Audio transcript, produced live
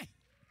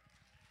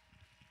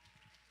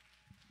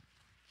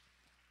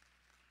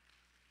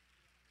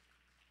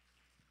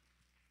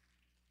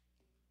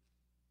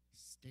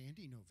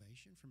Standing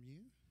ovation from you?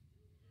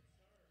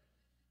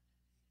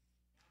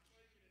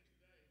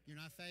 You're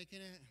not faking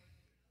it?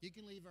 You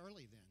can leave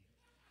early then.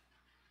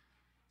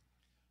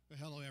 Well,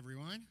 hello,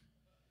 everyone.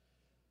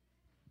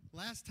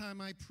 Last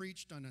time I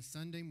preached on a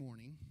Sunday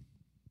morning,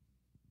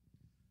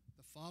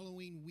 the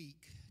following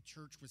week,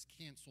 church was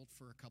canceled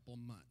for a couple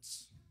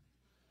months.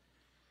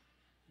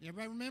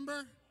 Everybody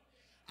remember?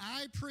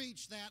 I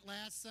preached that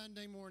last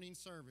Sunday morning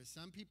service.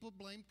 Some people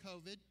blame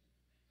COVID.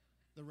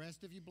 The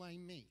rest of you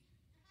blame me.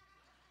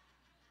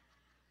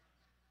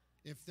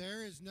 If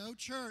there is no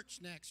church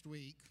next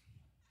week,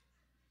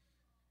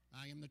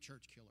 I am the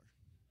church killer.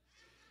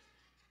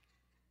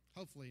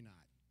 Hopefully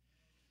not.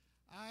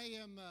 I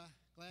am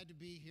glad to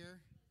be here.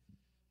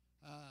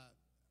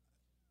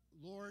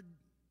 Lord,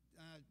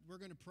 we're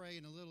going to pray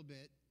in a little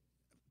bit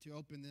to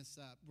open this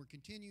up. We're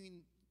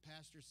continuing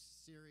Pastor's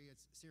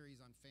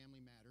series on family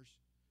matters.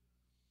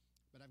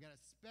 But I've got a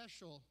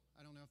special,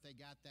 I don't know if they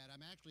got that.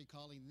 I'm actually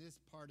calling this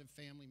part of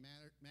Family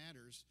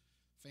Matters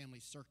Family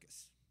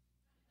Circus.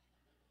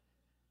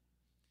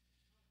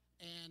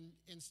 And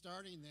in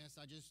starting this,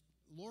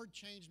 Lord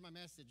changed my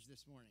message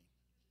this morning,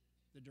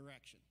 the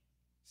direction.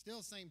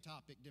 Still same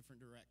topic,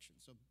 different direction.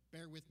 So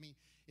bear with me.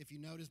 If you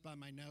notice by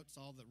my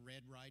notes, all the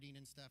red writing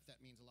and stuff,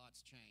 that means a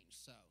lot's changed.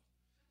 So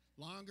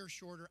longer,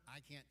 shorter, I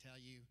can't tell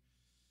you.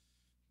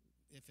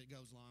 If it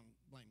goes long,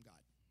 blame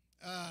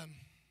God.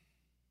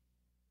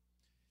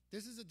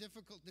 This is a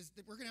difficult,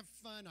 we're going to have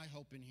fun, I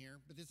hope, in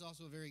here, but this is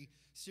also a very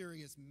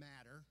serious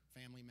matter,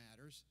 family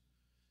matters.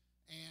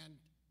 And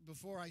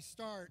before I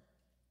start,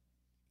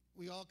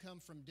 we all come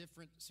from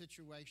different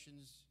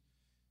situations,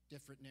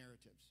 different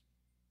narratives.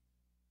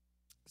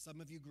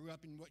 Some of you grew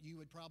up in what you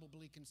would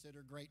probably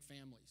consider great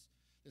families.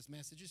 This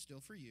message is still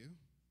for you.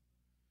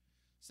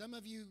 Some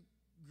of you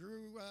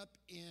grew up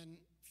in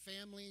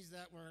families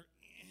that were,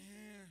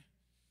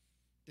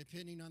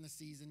 depending on the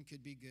season,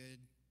 could be good,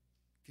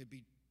 could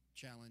be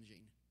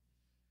challenging.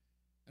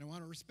 And I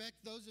want to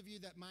respect those of you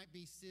that might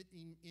be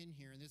sitting in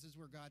here, and this is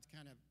where God's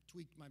kind of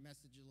tweaked my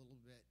message a little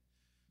bit,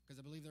 because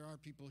I believe there are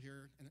people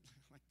here, and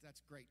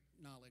that's great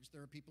knowledge.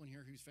 There are people in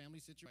here whose family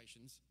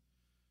situations,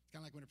 it's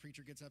kind of like when a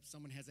preacher gets up,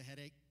 someone has a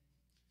headache,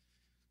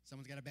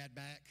 someone's got a bad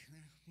back.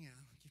 Yeah,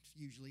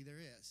 usually there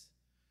is.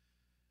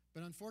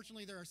 But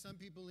unfortunately, there are some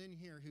people in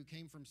here who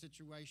came from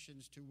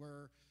situations to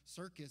where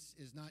Circus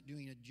is not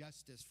doing a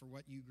justice for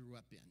what you grew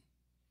up in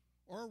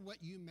or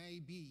what you may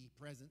be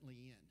presently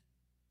in.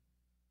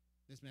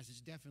 This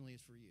message definitely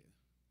is for you.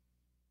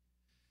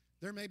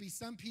 There may be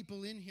some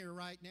people in here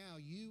right now,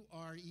 you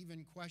are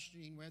even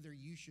questioning whether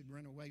you should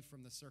run away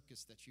from the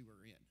circus that you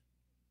were in.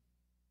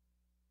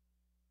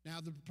 Now,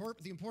 the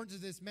importance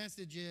of this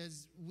message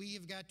is we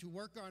have got to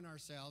work on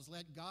ourselves,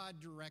 let God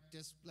direct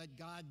us, let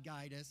God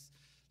guide us,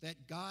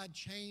 let God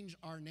change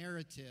our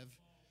narrative.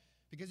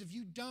 Because if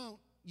you don't,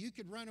 you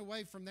could run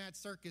away from that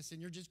circus and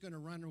you're just going to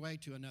run away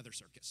to another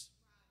circus.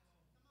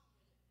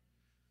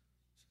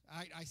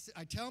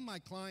 I tell my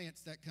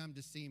clients that come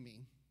to see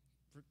me,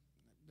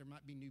 there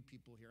might be new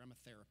people here, I'm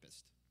a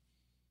therapist.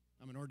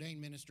 I'm an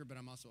ordained minister, but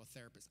I'm also a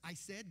therapist. I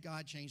said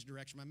God changed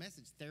direction. My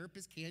message,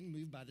 therapists can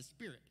move by the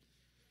Spirit.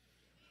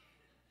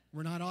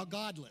 We're not all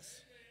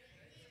godless.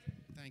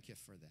 Thank you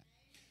for that.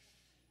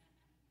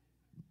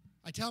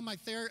 I tell my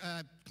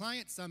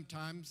clients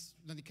sometimes,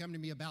 when they come to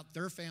me about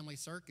their family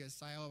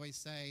circus, I always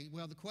say,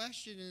 well, the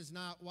question is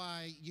not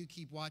why you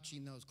keep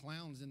watching those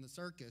clowns in the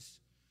circus.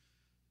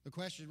 The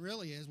question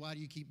really is, why do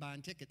you keep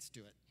buying tickets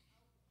to it?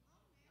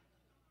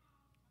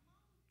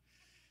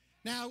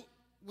 Now,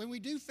 when we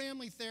do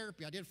family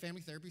therapy, I did a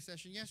family therapy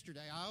session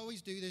yesterday. I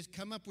always do this,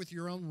 come up with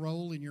your own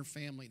role in your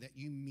family that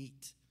you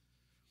meet.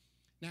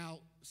 Now,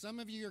 some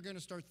of you are going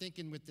to start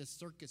thinking with this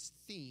circus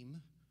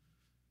theme,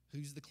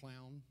 who's the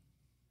clown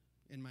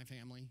in my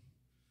family?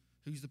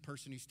 Who's the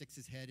person who sticks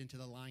his head into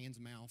the lion's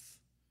mouth?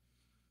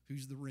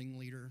 Who's the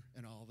ringleader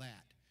and all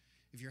that?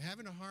 If you're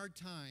having a hard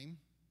time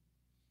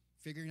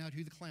figuring out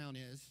who the clown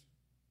is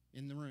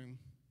in the room,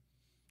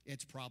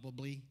 it's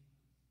probably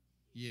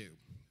you.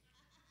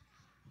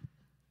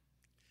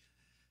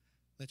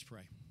 Let's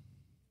pray.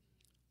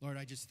 Lord,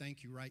 I just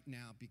thank you right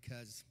now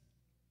because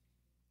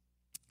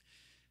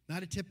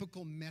not a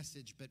typical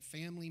message, but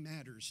family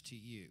matters to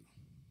you.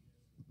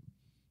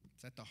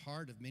 It's at the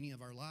heart of many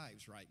of our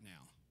lives right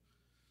now.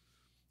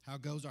 How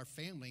goes our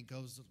family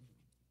goes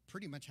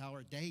pretty much how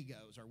our day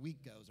goes, our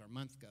week goes, our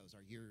month goes,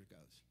 our year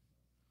goes.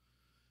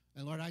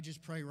 And Lord, I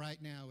just pray right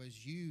now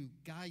as you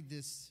guide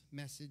this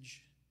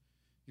message,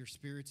 your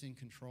Spirit's in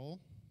control,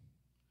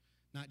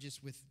 not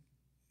just with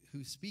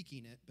who's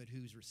speaking it, but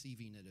who's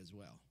receiving it as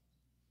well.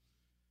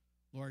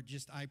 Lord,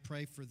 I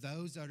pray for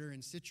those that are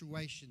in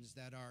situations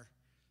that are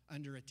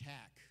under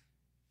attack.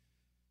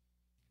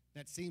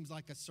 That seems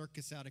like a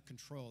circus out of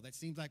control. That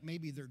seems like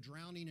maybe they're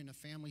drowning in a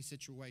family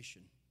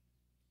situation.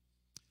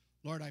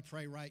 Lord, I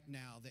pray right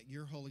now that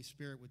your Holy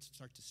Spirit would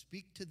start to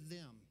speak to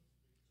them.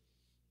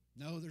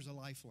 No, there's a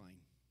lifeline.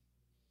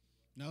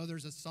 No,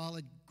 there's a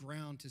solid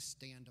ground to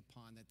stand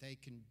upon that they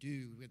can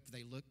do if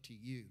they look to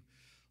you.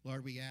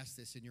 Lord, we ask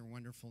this in your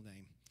wonderful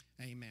name.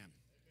 Amen.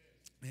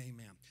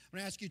 Amen. I'm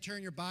going to ask you to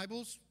turn your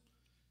Bibles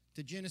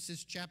to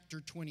Genesis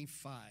chapter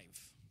 25.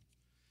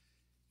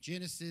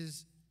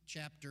 Genesis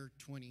chapter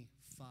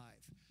 25.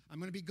 I'm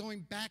going to be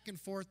going back and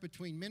forth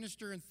between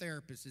minister and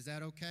therapist. Is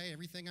that okay?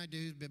 Everything I do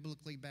is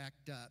biblically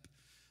backed up.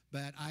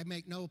 But I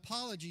make no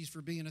apologies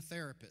for being a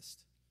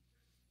therapist.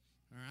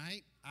 All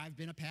right? I've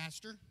been a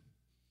pastor,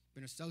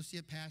 been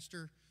associate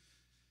pastor,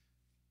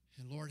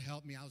 and Lord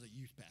help me, I was a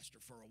youth pastor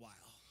for a while.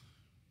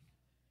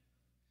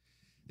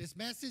 This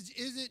message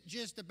isn't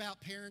just about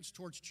parents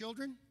towards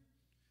children.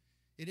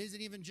 It isn't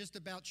even just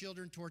about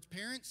children towards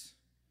parents.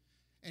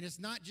 And it's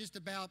not just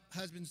about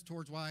husbands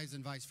towards wives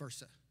and vice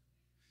versa.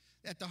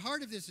 At the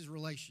heart of this is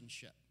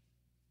relationship.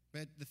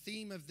 But the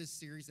theme of this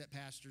series that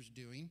Pastor's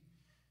doing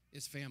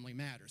is family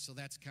matters. So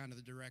that's kind of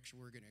the direction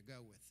we're going to go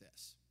with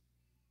this.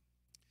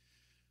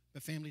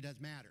 But family does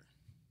matter.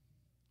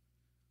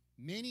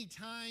 Many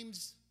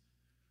times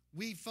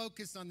we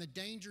focus on the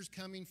dangers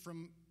coming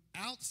from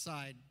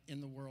outside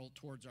in the world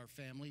towards our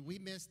family. We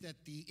miss that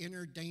the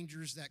inner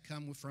dangers that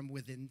come from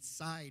within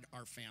inside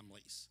our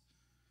families.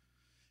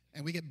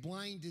 And we get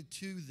blinded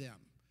to them.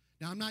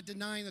 Now, I'm not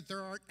denying that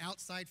there aren't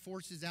outside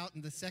forces out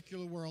in the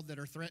secular world that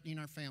are threatening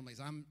our families.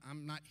 I'm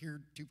not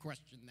here to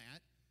question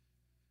that.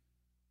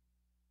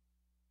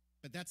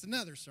 But that's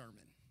another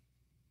sermon.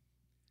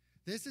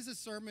 This is a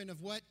sermon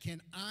of what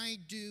can I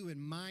do in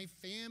my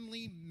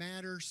family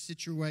matter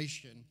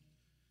situation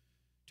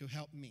to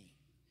help me.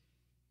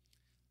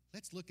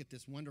 Let's look at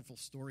this wonderful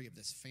story of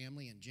this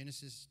family in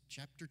Genesis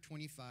chapter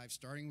 25,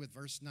 starting with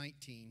verse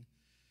 19.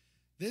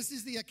 This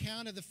is the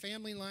account of the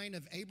family line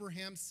of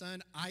Abraham's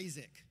son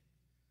Isaac.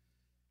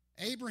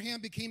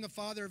 Abraham became the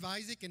father of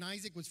Isaac, and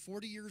Isaac was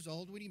 40 years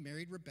old when he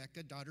married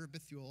Rebekah, daughter of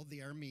Bethuel, the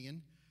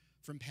Aramean,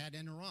 from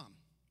Paddan Aram,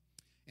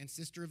 and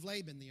sister of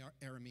Laban, the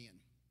Aramean.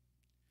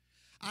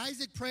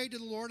 Isaac prayed to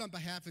the Lord on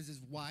behalf of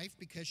his wife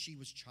because she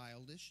was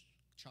childless.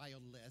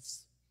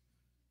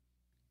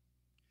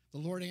 The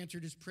Lord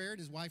answered his prayer, and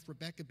his wife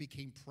Rebekah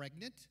became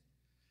pregnant.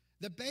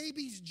 The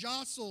babies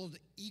jostled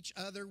each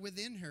other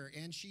within her,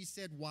 and she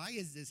said, "Why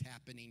is this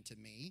happening to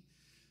me?"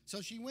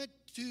 So she went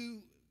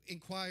to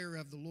inquire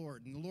of the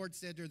Lord. And the Lord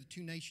said to her, "The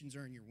two nations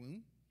are in your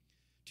womb.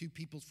 Two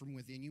peoples from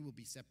within you will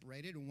be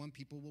separated, and one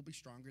people will be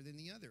stronger than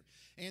the other.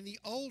 And the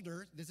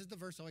older," this is the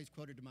verse I always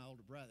quoted to my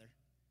older brother,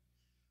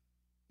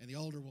 "and the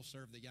older will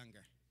serve the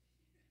younger."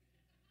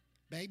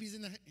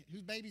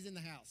 Who's babies in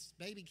the house?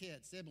 Baby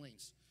kids,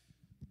 siblings.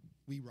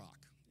 We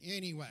rock.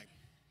 Anyway,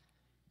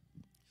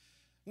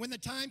 when the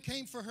time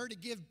came for her to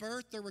give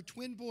birth, there were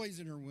twin boys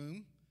in her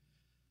womb.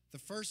 The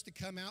first to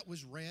come out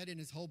was red, and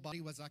his whole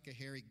body was like a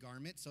hairy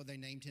garment, so they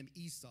named him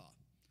Esau.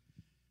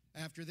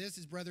 After this,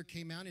 his brother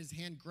came out, his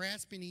hand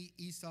grasping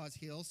Esau's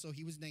heel, so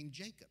he was named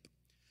Jacob.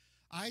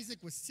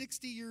 Isaac was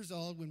 60 years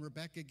old when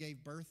Rebekah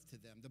gave birth to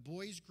them. The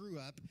boys grew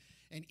up,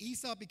 and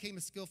Esau became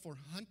a skillful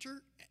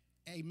hunter,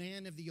 a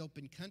man of the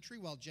open country,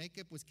 while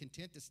Jacob was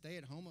content to stay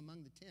at home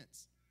among the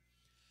tents.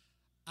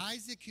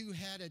 Isaac, who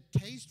had a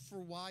taste for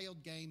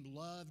wild game,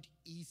 loved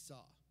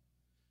Esau,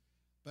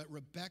 but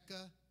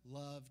Rebekah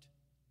loved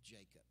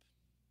Jacob.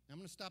 Now, I'm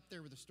going to stop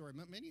there with the story.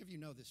 Many of you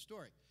know this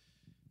story.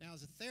 Now,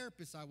 as a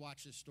therapist, I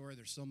watch this story.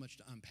 There's so much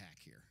to unpack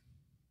here.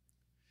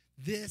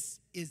 This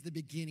is the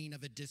beginning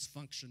of a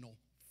dysfunctional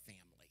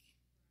family.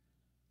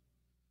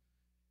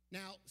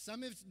 Now,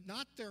 some of it's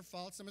not their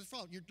fault, some of it's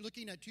fault. You're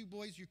looking at two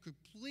boys who are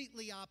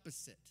completely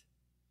opposite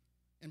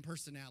in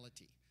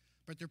personality.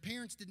 But their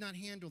parents did not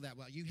handle that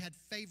well. You had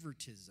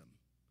favoritism.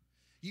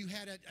 You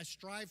had a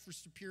strive for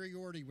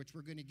superiority, which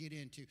we're going to get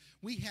into.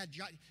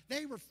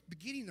 They were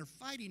beginning their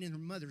fighting in their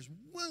mother's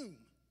womb.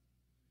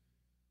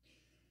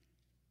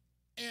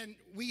 And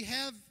we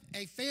have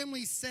a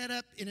family set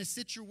up in a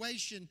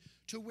situation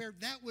to where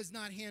that was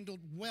not handled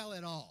well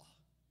at all.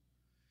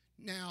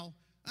 Now,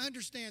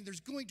 understand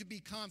there's going to be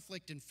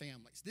conflict in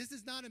families. This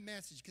is not a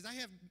message, because I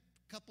have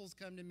couples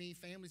come to me,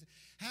 families,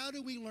 how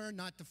do we learn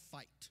not to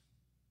fight?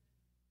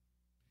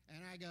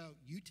 And I go,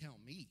 you tell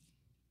me.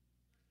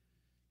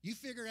 You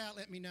figure it out,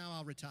 let me know,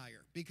 I'll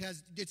retire.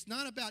 Because it's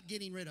not about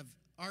getting rid of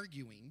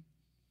arguing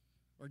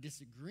or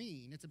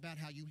disagreeing. It's about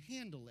how you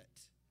handle it.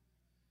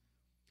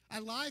 A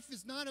life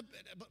is not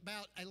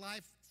about a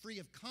life free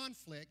of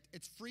conflict.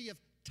 It's free of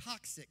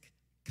toxic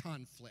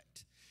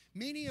conflict.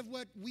 Many of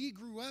what we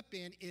grew up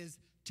in is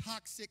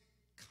toxic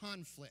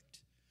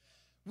conflict.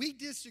 We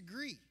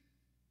disagree.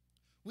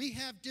 We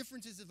have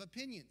differences of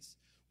opinions.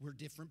 We're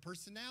different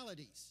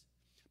personalities.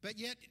 But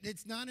yet,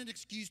 it's not an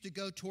excuse to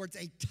go towards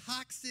a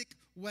toxic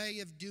way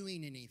of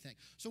doing anything.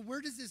 So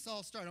where does this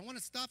all start? I want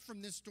to stop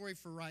from this story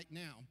for right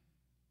now.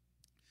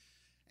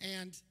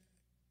 And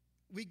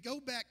we go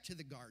back to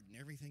the garden.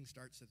 Everything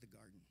starts at the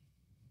garden.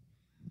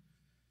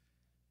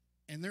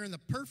 And they're in the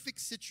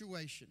perfect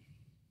situation.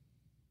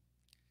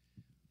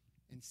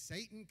 And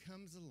Satan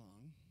comes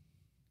along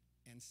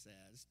and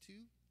says to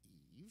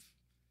Eve,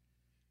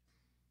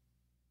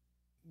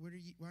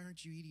 why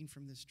aren't you eating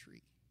from this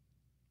tree?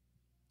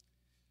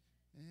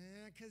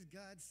 Because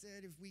God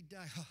said if we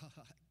die,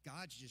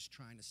 God's just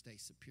trying to stay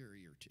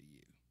superior to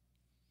you.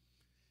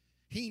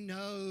 He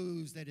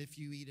knows that if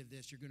you eat of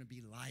this, you're going to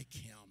be like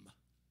him.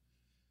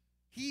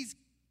 He's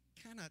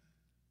kind of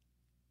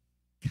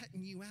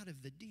cutting you out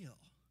of the deal.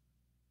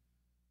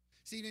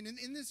 See,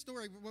 in this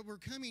story, what we're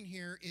coming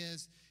here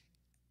is,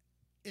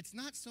 it's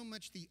not so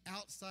much the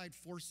outside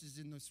forces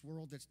in this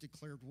world that's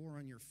declared war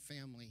on your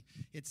family.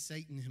 It's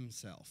Satan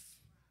himself.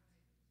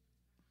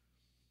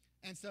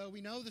 And so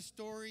we know the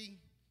story.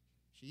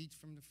 She eats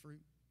from the fruit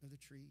of the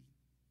tree.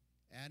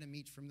 Adam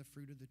eats from the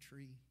fruit of the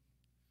tree.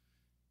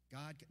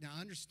 God, now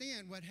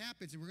understand what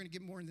happens, and we're going to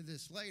get more into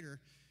this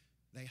later.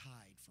 They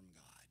hide from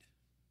God.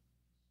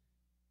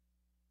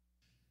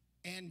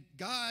 And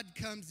God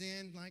comes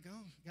in like,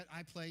 oh,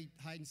 I play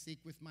hide and seek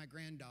with my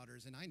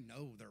granddaughters, and I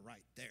know they're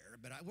right there,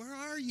 but where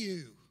are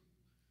you?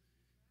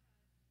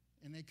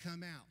 And they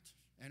come out.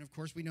 And, of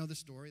course, we know the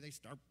story. They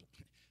start,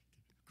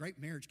 great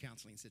marriage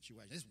counseling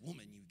situation. This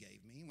woman you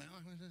gave me, well,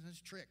 I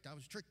was tricked. I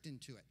was tricked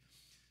into it.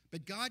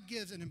 But God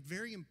gives a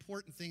very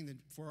important thing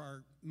for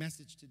our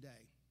message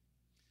today.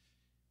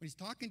 When he's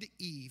talking to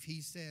Eve,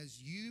 he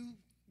says,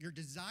 your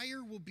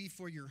desire will be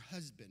for your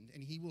husband,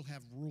 and he will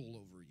have rule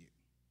over you.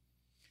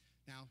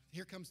 Now,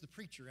 here comes the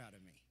preacher out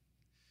of me.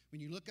 When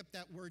you look up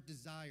that word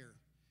desire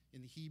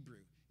in the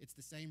Hebrew, it's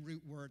the same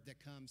root word that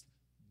comes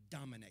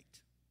dominate.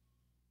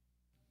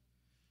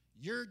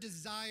 Your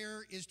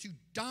desire is to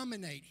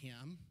dominate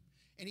him,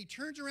 and he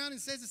turns around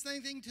and says the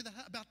same thing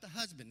about the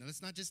husband. Now,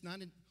 it's not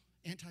an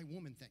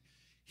anti-woman thing.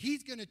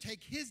 He's going to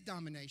take his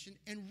domination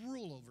and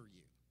rule over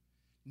you.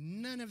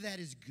 None of that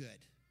is good.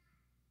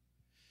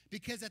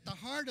 Because at the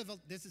heart of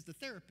this is the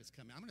therapist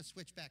coming. I'm going to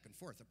switch back and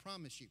forth, I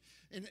promise you.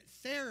 In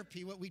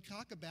therapy, what we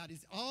talk about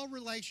is all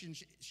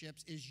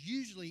relationships is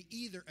usually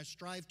either a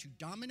strive to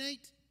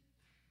dominate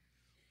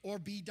or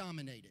be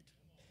dominated.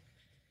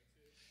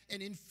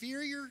 An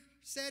inferior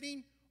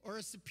setting or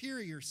a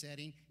superior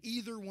setting,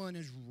 either one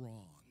is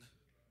wrong.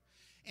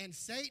 And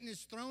Satan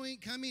is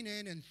coming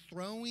in and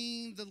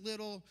throwing the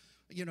little,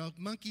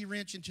 monkey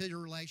wrench into your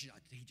relationship.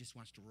 He just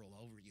wants to roll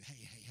over you.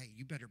 Hey,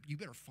 you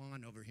better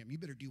fawn over him. You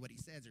better do what he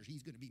says or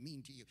he's going to be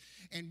mean to you.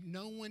 And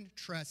no one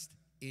trusts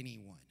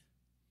anyone.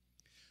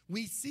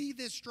 We see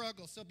this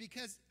struggle.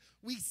 Because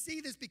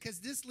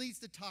this leads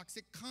to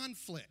toxic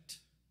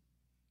conflict.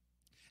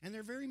 And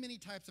there are very many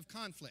types of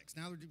conflicts.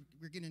 Now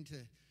we're getting into,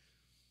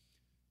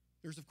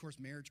 there's of course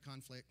marriage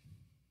conflict.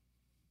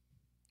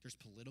 There's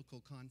political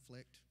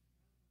conflict.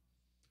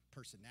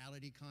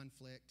 Personality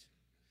conflict.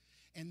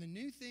 And the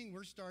new thing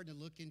we're starting to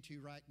look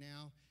into right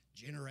now,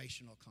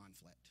 generational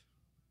conflict.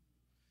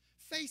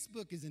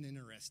 Facebook is an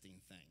interesting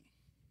thing.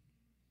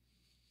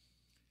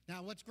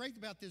 Now, what's great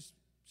about this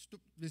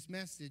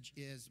message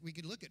is we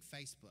could look at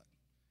Facebook.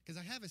 Because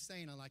I have a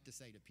saying I like to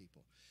say to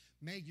people.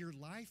 May your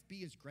life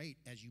be as great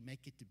as you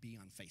make it to be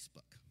on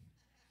Facebook.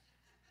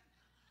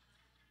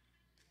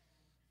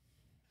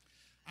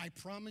 I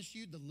promise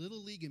you, the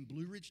Little League in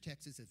Blue Ridge,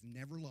 Texas has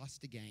never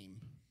lost a game.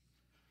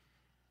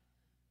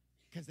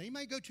 Because they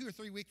might go 2 or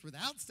 3 weeks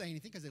without saying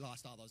anything because they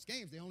lost all those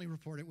games. They only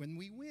report it when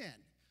we win.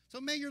 So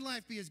may your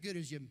life be as good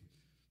as you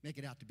make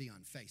it out to be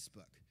on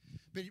Facebook.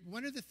 But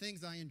one of the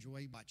things I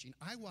enjoy watching,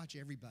 I watch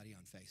everybody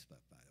on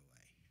Facebook, by the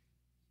way,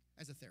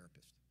 as a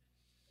therapist.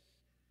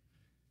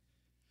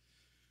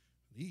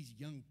 These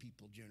young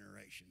people,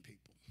 generation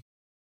people.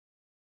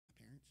 My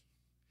parents.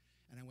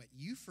 And I went,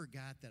 you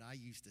forgot that I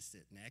used to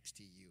sit next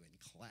to you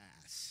in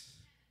class.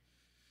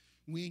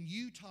 When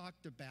you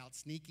talked about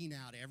sneaking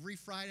out every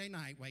Friday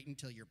night, waiting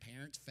until your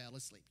parents fell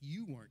asleep,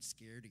 you weren't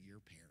scared of your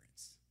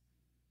parents.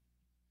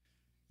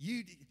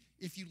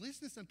 If you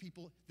listen to some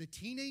people, the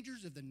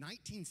teenagers of the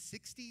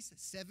 1960s,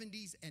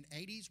 70s, and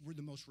 80s were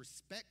the most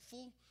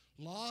respectful,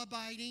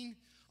 law-abiding,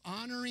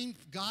 honoring,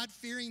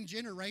 God-fearing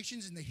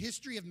generations in the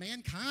history of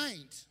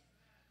mankind.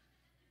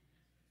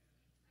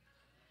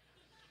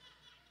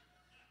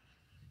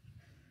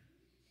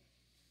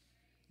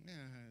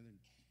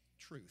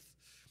 Truth.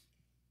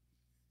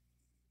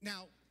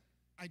 Now,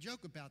 I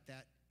joke about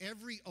that.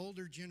 Every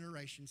older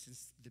generation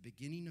since the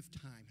beginning of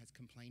time has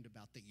complained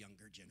about the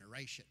younger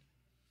generation.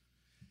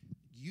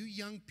 You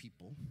young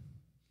people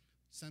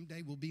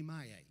someday will be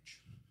my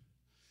age.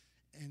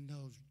 And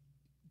those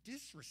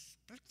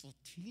disrespectful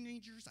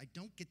teenagers, I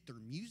don't get their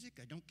music,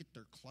 I don't get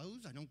their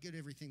clothes, I don't get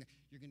everything.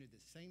 You're going to do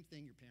the same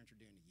thing your parents are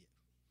doing to you.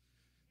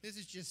 This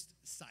is just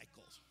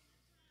cycles.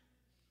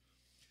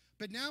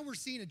 But now we're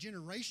seeing a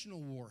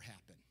generational war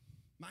happen.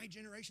 My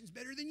generation's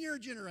better than your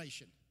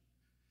generation.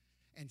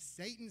 And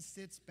Satan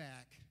sits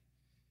back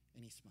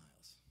and he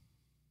smiles.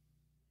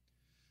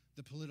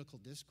 The political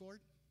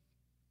discord,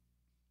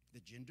 the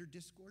gender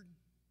discord,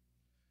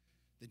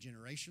 the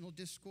generational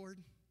discord,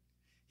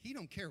 he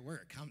don't care where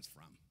it comes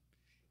from.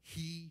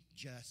 He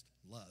just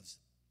loves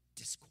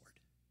discord.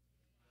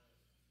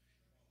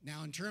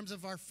 Now, in terms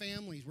of our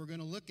families, we're going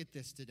to look at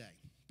this today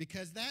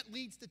because that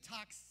leads to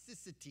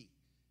toxicity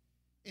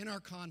in our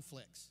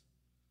conflicts.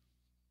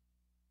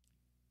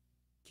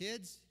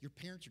 Kids, your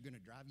parents are going to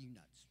drive you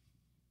nuts.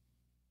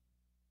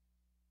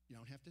 You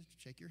don't have to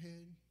shake your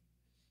head.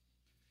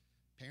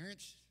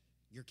 Parents,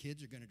 your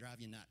kids are going to drive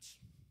you nuts.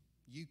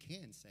 you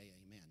can say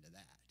amen to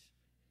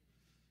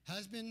that.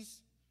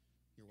 Husbands,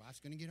 your wife's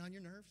going to get on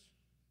your nerves.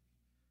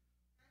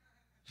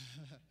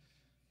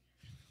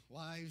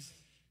 Wives,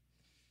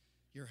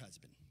 your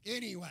husband.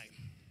 Anyway.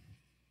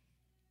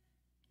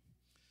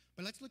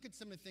 But let's look at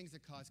some of the things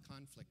that cause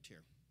conflict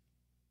here.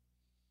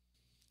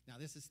 Now,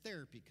 this is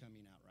therapy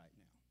coming out right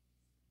now.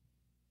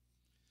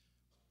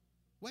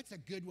 What's a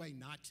good way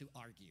not to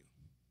argue?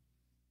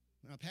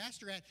 Well,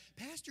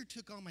 Pastor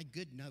took all my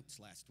good notes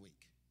last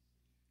week.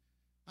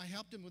 I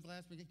helped him with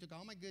last week. He took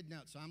all my good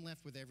notes, so I'm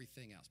left with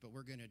everything else. But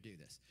we're going to do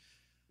this.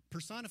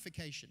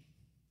 Personification.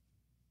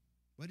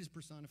 What is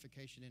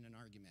personification in an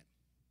argument?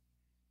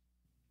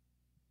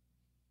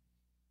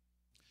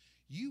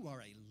 You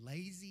are a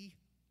lazy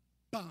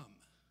bum.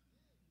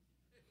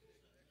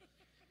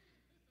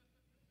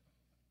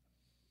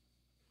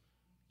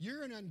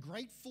 You're an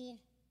ungrateful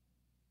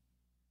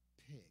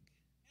pig.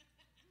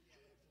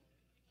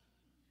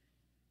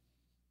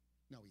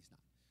 No, he's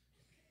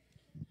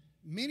not.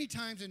 Many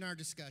times in our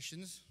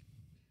discussions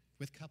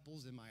with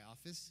couples in my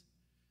office,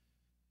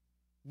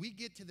 we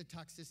get to the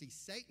toxicity.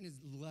 Satan is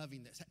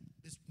loving this.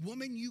 This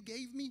woman you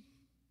gave me,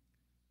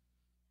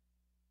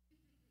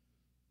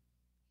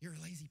 you're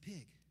a lazy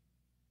pig.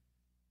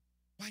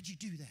 Why'd you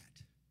do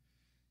that?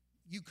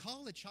 You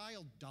call a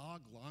child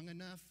dog long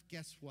enough,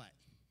 guess what?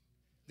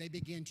 They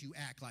begin to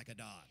act like a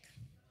dog.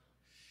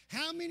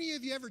 How many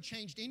of you ever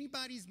changed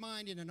anybody's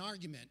mind in an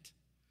argument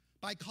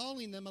by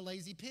calling them a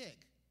lazy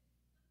pig?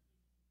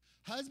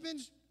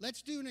 Husbands,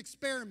 let's do an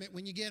experiment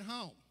when you get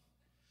home.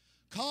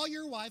 Call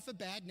your wife a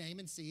bad name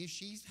and see if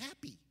she's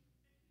happy.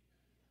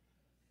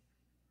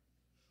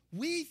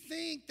 We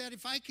think that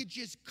if I could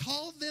just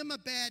call them a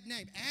bad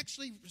name.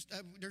 Actually,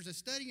 there's a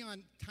study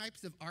on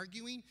types of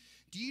arguing.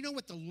 Do you know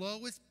what the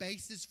lowest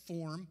basis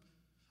form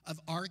of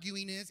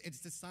arguing is? It's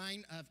the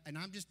sign of,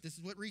 this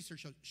is what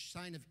research shows,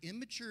 sign of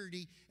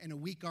immaturity and a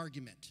weak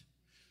argument.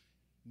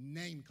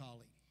 Name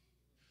calling.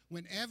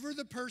 Whenever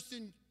the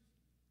person,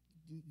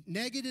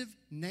 negative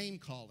name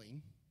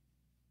calling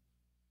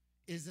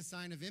is a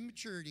sign of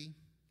immaturity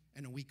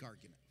and a weak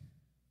argument.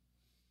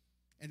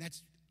 And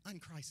that's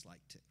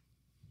unchristlike too.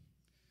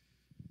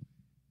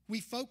 We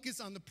focus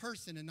on the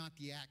person and not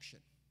the action.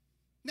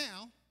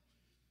 Now,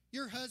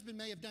 your husband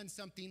may have done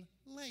something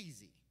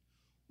lazy.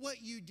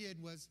 What you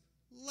did was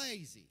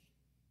lazy.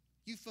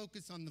 You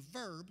focus on the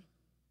verb,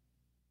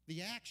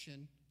 the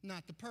action,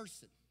 not the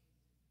person.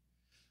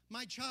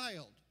 My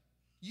child,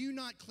 you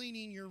not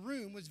cleaning your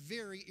room was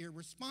very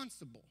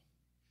irresponsible.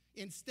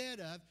 Instead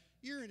of,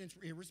 you're an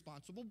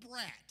irresponsible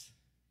brat.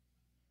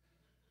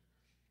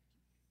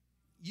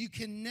 You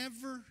can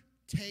never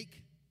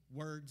take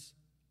words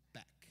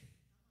back.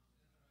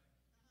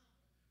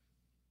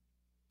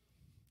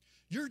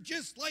 You're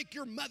just like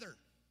your mother.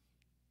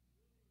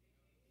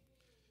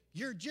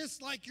 You're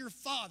just like your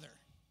father.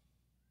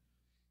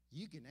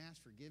 You can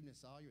ask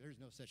forgiveness there's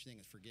no such thing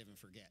as forgive and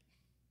forget.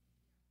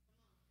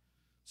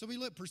 So we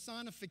look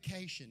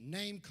personification,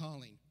 name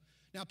calling.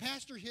 Now,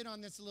 Pastor hit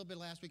on this a little bit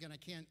last week, and I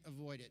can't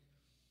avoid it.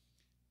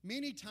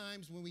 Many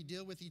times when we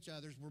deal with each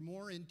other, we're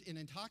more in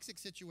a toxic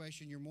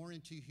situation, you're more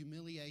into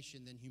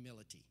humiliation than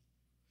humility.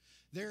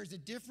 There is a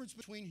difference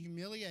between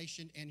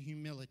humiliation and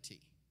humility.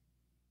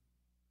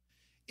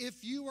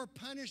 If you are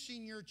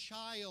punishing your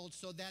child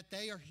so that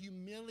they are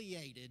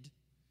humiliated,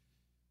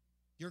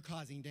 you're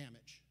causing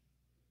damage.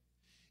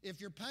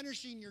 If you're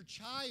punishing your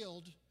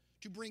child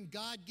to bring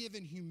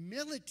God-given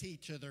humility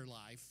to their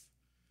life,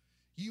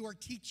 you are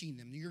teaching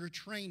them, you're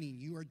training,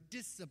 you are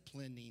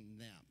disciplining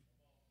them.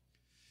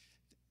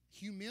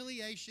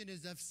 Humiliation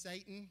is of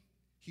Satan,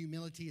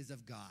 humility is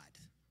of God.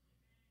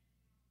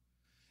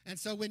 And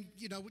so when,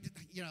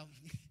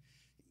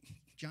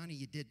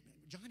 Johnny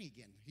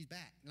again, he's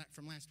back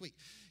from last week.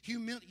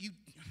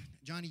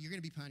 Johnny, you're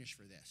going to be punished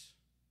for this.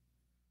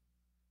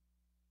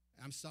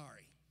 I'm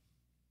sorry.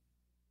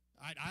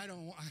 I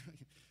don't,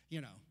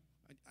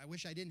 I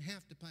wish I didn't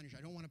have to punish.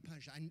 I don't want to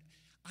punish.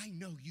 I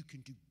know you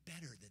can do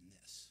better than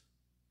this.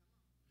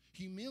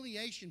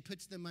 Humiliation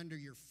puts them under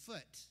your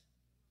foot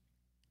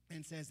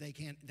and says they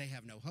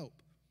have no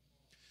hope.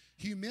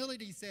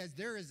 Humility says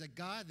there is a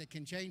God that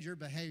can change your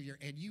behavior,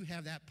 and you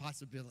have that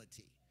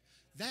possibility.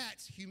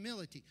 That's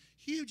humility.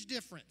 Huge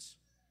difference.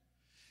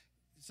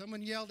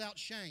 Someone yelled out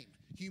shame.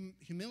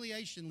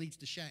 Humiliation leads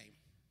to shame.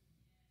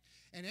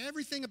 And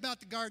everything about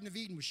the Garden of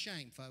Eden was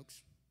shame,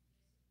 folks.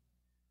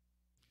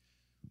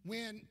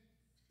 When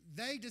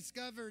they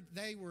discovered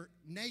they were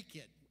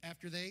naked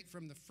after they ate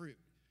from the fruit,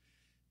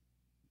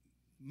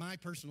 my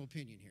personal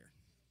opinion here,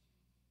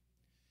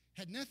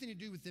 had nothing to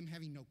do with them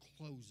having no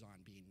clothes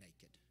on, being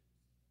naked.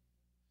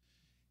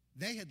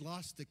 They had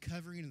lost the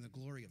covering and the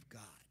glory of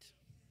God,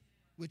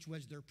 which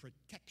was their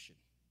protection.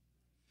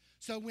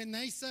 So when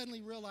they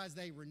suddenly realized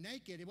they were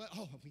naked, it was,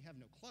 we have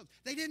no clothes.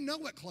 They didn't know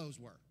what clothes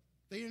were.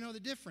 They didn't know the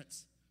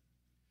difference.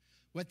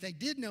 What they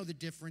did know the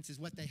difference is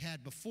what they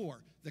had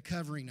before, the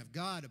covering of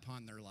God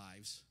upon their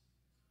lives.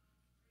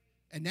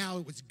 And now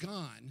it was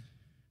gone.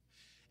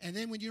 And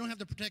then when you don't have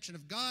the protection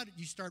of God,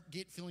 you start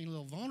feeling a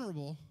little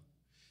vulnerable.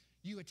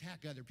 you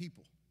attack other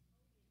people.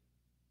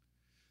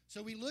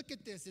 So we look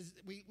at this as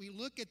we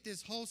look at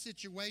this whole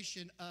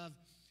situation of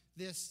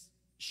this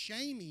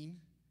shaming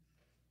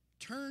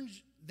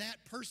turns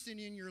that person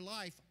in your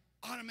life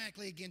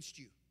automatically against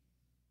you.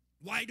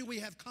 Why do we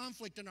have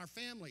conflict in our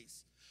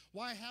families?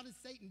 Why? How does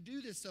Satan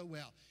do this so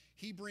well?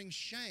 He brings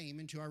shame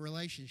into our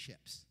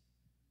relationships.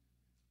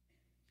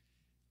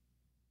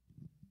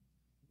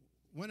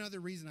 One other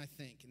reason I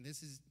think, and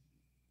this is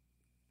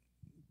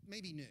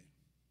maybe new.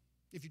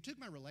 If you took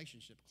my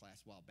relationship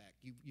class a while back,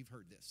 you've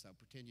heard this, so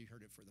pretend you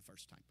heard it for the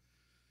first time.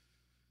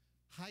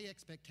 High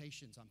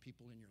expectations on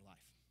people in your life.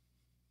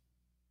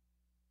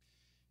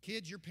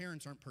 Kids, your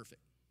parents aren't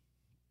perfect.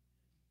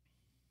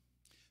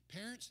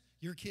 Parents,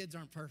 your kids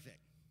aren't perfect.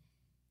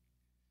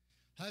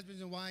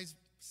 Husbands and wives,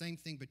 same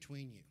thing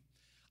between you.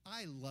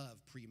 I love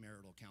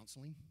premarital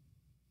counseling,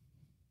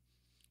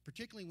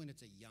 particularly when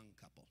it's a young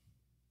couple.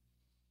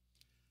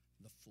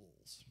 The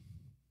fools.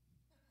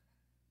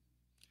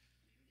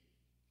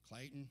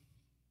 Clayton,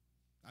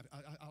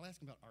 I'll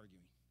ask him about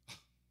arguing.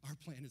 Our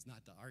plan is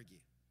not to argue.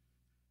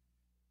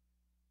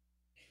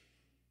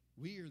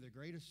 We are the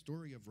greatest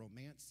story of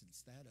romance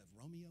since that of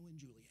Romeo and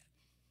Juliet.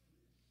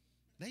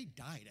 They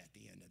died at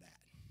the end of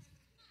that.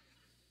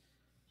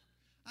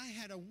 I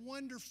had a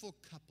wonderful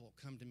couple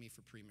come to me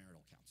for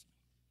premarital counseling.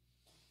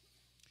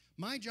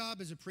 My job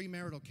as a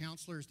premarital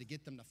counselor is to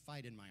get them to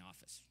fight in my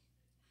office.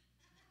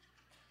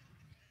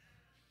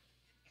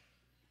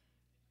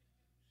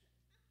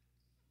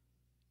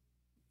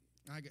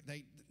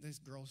 This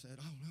girl said,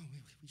 "Oh, no,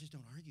 we just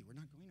don't argue. We're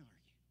not going to argue."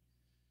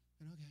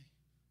 And okay.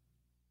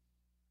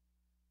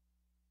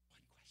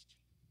 One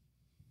question.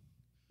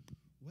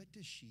 What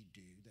does she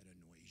do that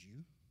annoys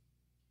you?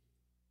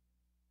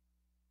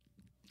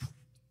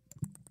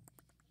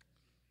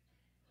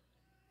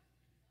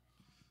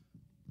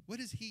 What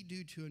does he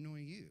do to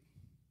annoy you?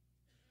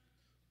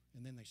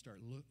 And then they start,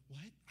 look, what?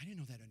 I didn't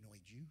know that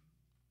annoyed you.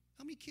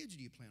 How many kids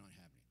do you plan on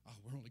having? Oh,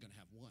 we're only going to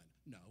have one.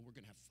 No, we're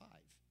going to have 5.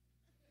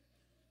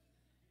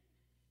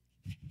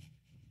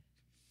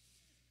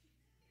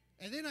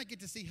 And then I get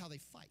to see how they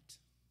fight.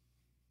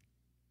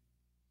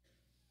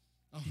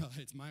 Oh, no,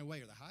 it's my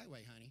way or the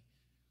highway, honey.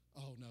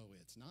 Oh, no,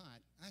 it's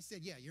not. I said,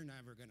 yeah, you're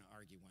never going to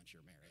argue once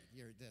you're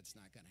married. That's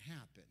not going to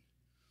happen.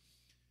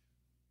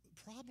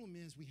 The problem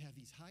is we have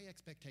these high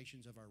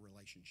expectations of our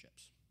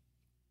relationships.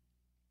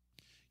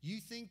 You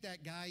think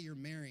that guy you're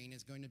marrying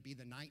is going to be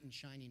the knight in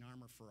shining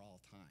armor for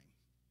all time.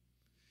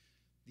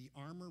 The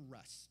armor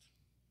rusts.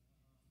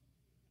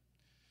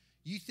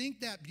 You think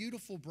that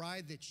beautiful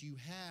bride that you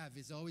have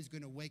is always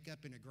going to wake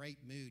up in a great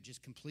mood,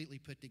 just completely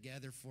put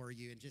together for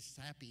you and just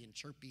happy and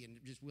chirpy and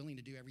just willing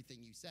to do everything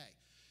you say.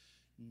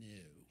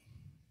 No.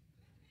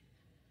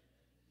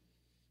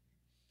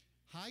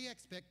 High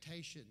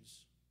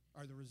expectations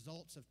are the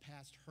results of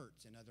past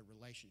hurts and other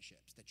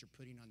relationships that you're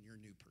putting on your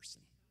new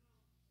person.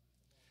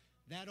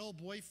 That old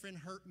boyfriend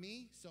hurt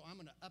me, so I'm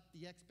going to up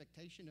the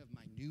expectation of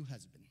my new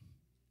husband.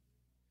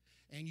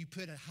 And you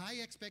put a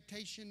high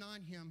expectation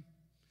on him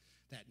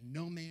that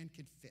no man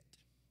could fit.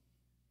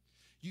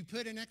 You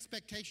put an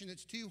expectation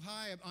that's too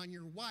high on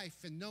your wife,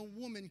 and no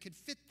woman could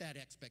fit that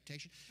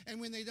expectation. And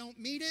when they don't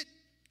meet it,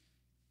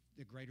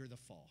 the greater the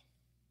fall.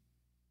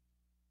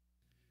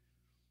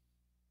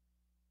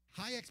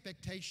 High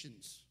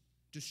expectations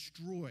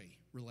destroy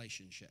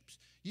relationships.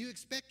 You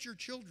expect your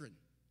children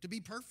to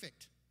be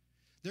perfect.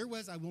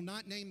 I will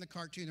not name the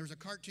cartoon. There was a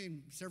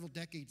cartoon several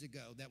decades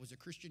ago that was a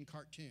Christian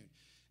cartoon,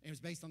 and it was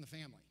based on the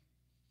family.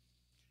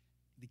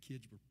 The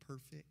kids were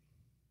perfect.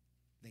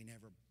 They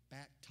never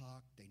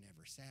back-talked. They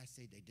never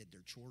sassy. They did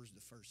their chores the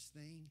first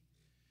thing.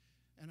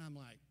 And I'm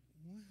like,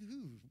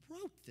 who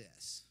wrote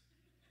this?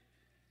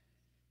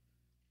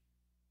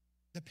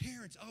 The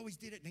parents always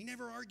did it. They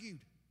never argued.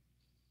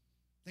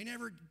 They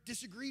never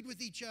disagreed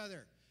with each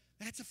other.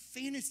 That's a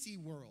fantasy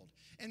world.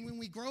 And when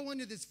we grow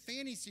into this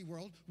fantasy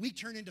world, we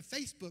turn into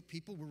Facebook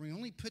people where we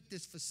only put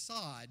this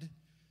facade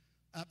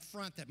up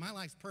front that my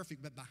life's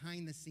perfect, but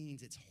behind the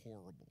scenes, it's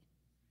horrible.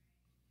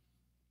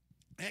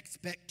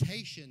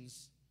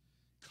 Expectations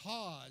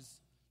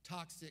cause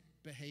toxic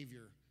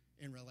behavior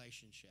in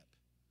relationship.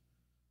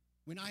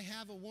 When I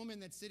have a woman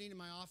that's sitting in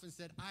my office and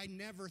said, I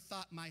never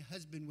thought my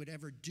husband would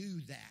ever do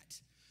that,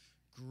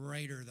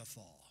 greater the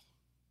fall.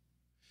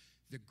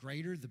 The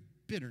greater the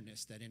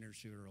bitterness that enters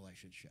through a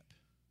relationship.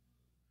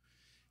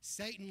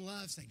 Satan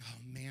loves saying,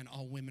 oh man,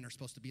 all women are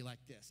supposed to be like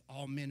this.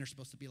 All men are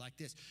supposed to be like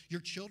this.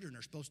 Your children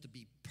are supposed to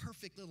be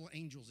perfect little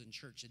angels in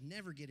church and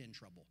never get in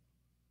trouble.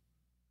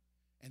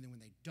 And then when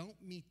they don't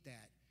meet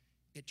that,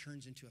 it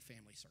turns into a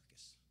family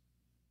circus.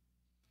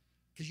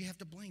 Because you have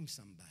to blame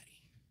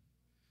somebody.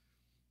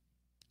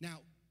 Now,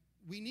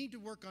 we need to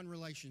work on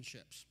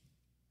relationships.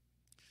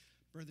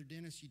 Brother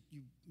Dennis,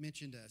 you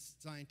mentioned a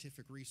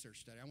scientific research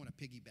study. I want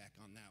to piggyback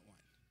on that one.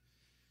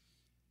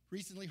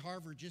 Recently,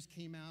 Harvard just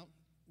came out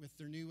with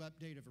their new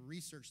update of a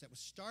research that was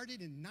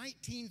started in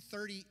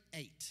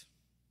 1938.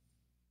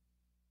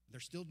 They're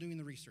still doing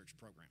the research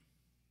program.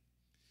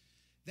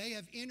 They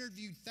have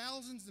interviewed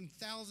thousands and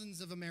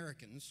thousands of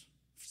Americans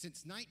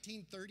since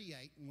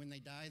 1938, and when they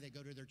die, they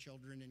go to their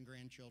children and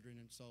grandchildren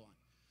and so on.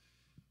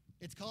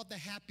 It's called the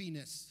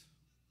Happiness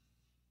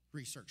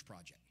Research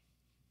Project.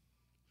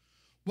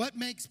 What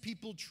makes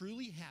people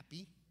truly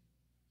happy,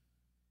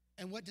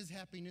 and what does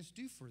happiness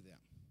do for them?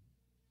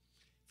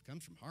 If it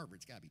comes from Harvard,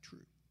 it's got to be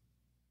true.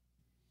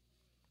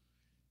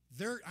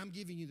 I'm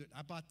giving you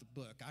I bought the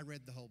book. I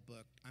read the whole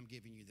book. I'm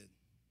giving you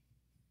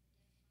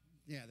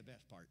the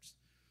best parts.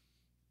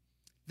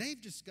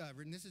 They've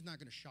discovered, and this is not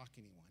going to shock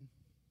anyone,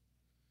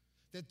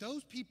 that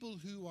those people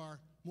who are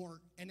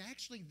more, and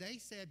actually they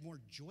said more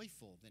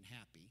joyful than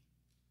happy,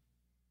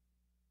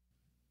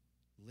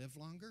 live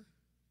longer,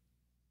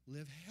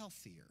 live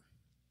healthier.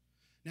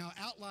 Now,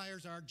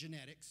 outliers are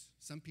genetics.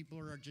 Some people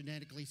are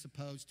genetically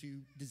supposed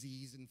to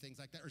disease and things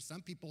like that, or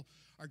some people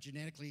are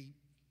genetically,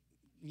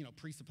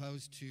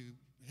 presupposed to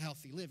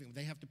healthy living.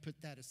 They have to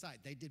put that aside.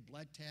 They did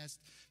blood tests,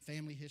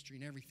 family history,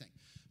 and everything.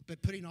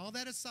 But putting all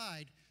that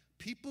aside,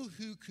 people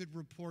who could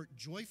report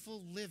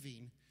joyful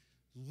living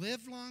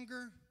lived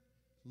longer,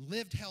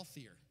 lived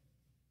healthier,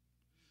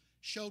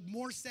 showed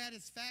more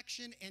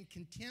satisfaction and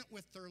content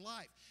with their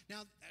life.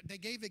 Now, they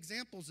gave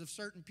examples of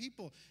certain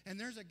people, and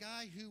there's a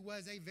guy who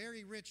was a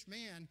very rich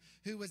man,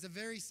 who was a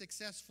very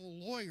successful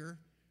lawyer,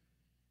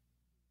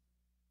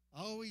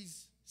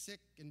 always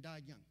sick and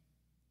died young,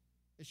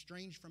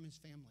 estranged from his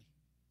family.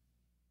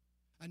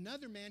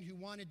 Another man who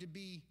wanted to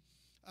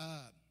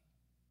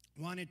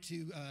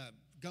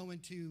go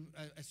into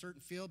a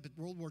certain field, but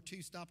World War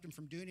II stopped him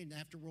from doing it, and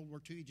after World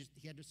War II,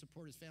 he had to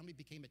support his family,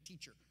 became a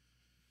teacher.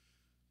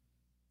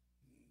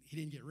 He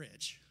didn't get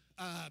rich.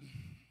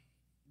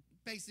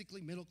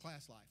 Basically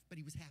middle-class life, but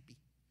he was happy.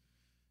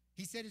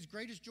 He said his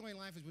greatest joy in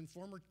life is when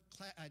former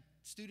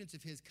students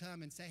of his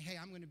come and say, hey,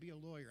 I'm going to be a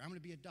lawyer. I'm going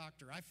to be a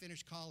doctor. I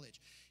finished college.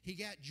 He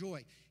got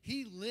joy.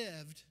 He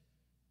lived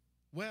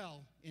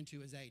well into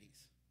his 80s.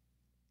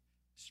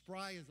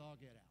 Spry as all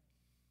get out.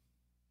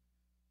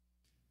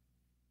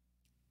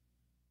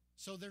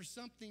 So there's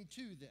something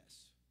to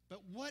this.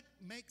 But what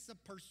makes a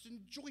person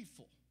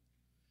joyful?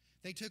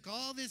 They took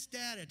all this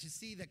data to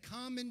see the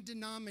common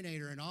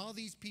denominator in all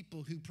these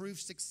people who proved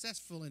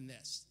successful in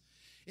this.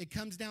 It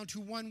comes down to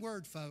one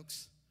word,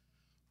 folks: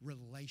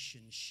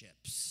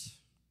 relationships.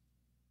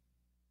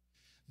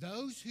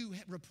 Those who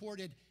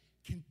reported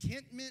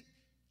contentment,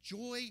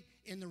 joy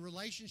in the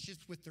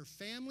relationships with their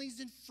families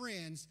and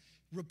friends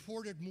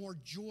reported more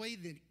joy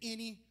than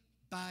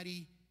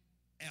anybody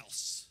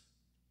else.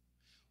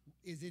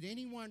 Is it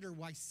any wonder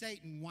why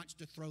Satan wants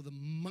to throw the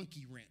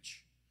monkey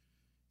wrench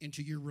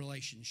into your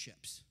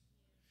relationships?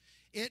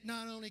 It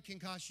not only can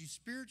cost you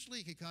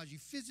spiritually, it can cause you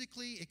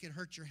physically, it can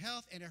hurt your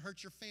health, and it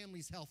hurts your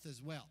family's health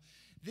as well.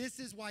 This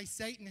is why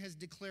Satan has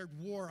declared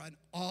war on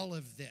all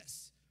of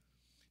this.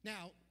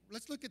 Now,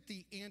 let's look at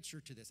the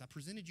answer to this. I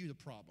presented you the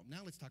problem.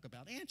 Now let's talk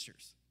about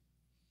answers.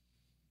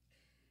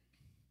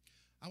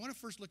 I want to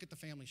first look at the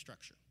family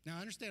structure. Now,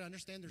 I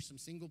understand there's some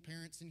single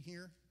parents in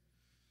here.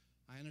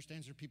 I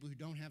understand there are people who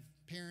don't have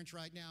parents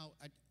right now.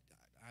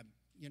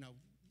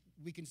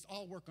 We can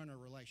all work on our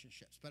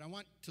relationships, but I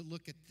want to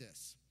look at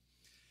this.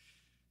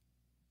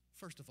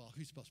 First of all,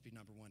 who's supposed to be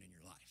number one in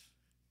your life?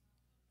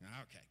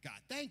 Okay, God,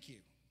 thank you.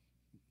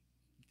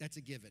 That's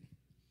a given.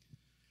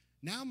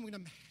 Now I'm going to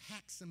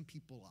hack some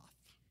people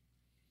off,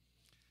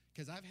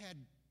 because I've had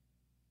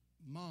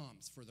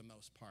moms, for the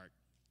most part,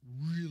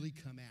 really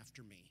come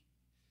after me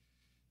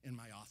in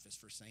my office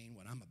for saying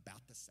what I'm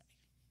about to say.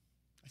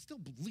 I still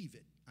believe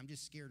it. I'm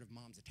just scared of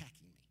moms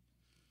attacking me.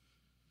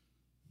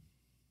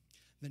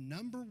 The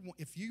number one,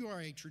 if you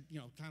are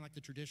kind of like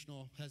the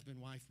traditional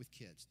husband-wife with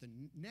kids, the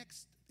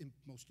next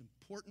most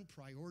important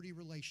priority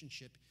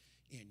relationship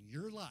in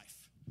your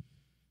life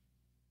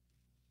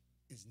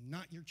is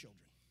not your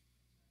children.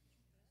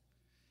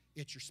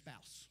 It's your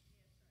spouse.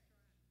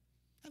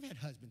 I've had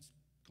husbands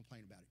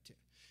complain about it too.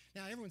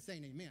 Now, everyone's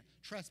saying amen.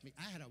 Trust me,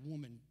 I had a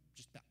woman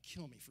just about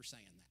kill me for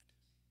saying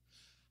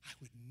that. I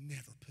would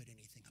never put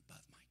anything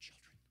above my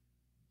children.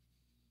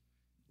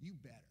 You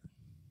better.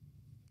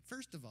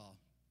 First of all,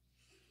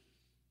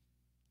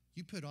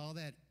 you put all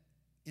that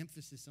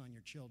emphasis on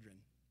your children.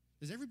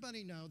 Does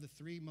everybody know the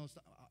three most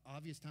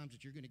obvious times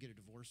that you're going to get a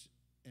divorce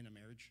in a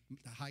marriage?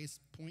 The highest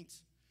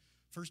points?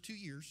 First 2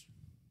 years,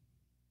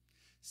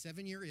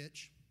 7-year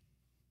itch,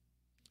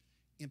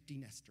 empty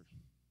nester.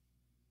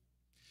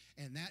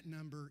 And that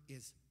number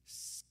is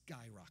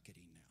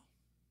skyrocketing now.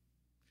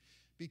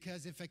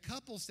 Because if a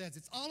couple says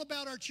it's all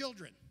about our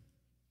children,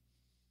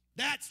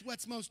 that's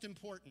what's most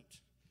important.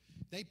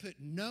 They put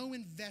no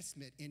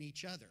investment in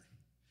each other.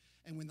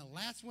 And when the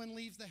last one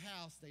leaves the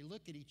house, they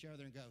look at each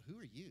other and go, who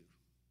are you?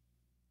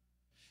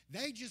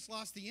 They just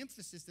lost the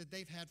emphasis that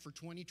they've had for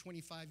 20,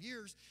 25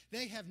 years.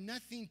 They have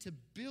nothing to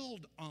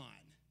build on.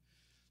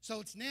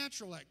 So it's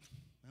natural, like,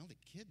 well, the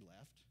kid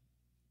left.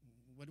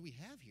 What do we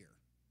have here?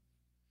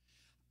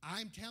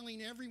 I'm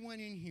telling everyone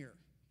in here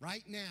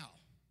right now,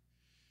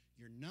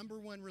 your number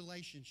one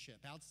relationship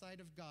outside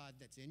of God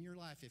that's in your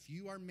life, if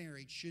you are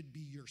married, should be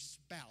your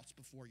spouse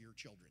before your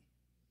children.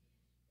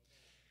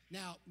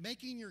 Now,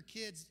 making your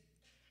kids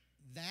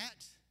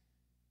that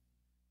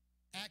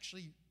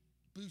actually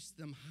boosts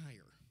them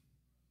higher.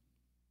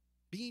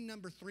 Being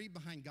number 3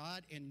 behind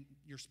God and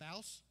your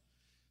spouse,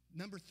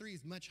 number 3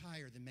 is much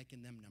higher than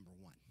making them number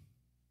 1.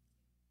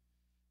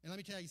 And let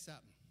me tell you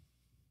something.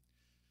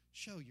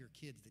 Show your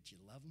kids that you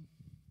love them.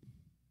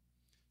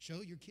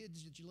 Show your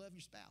kids that you love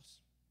your spouse.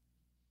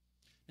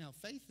 Now,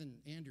 Faith and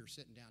Andrew are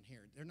sitting down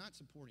here. They're not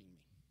supporting me.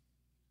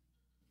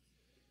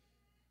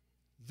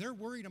 They're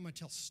worried I'm going to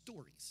tell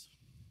stories.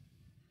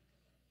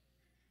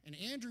 And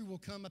Andrew will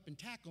come up and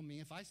tackle me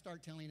if I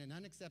start telling an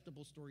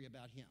unacceptable story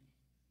about him.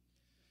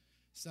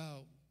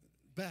 So,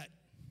 but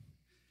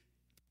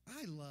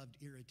I loved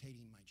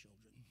irritating my children.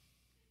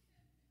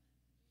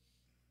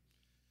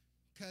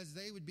 Because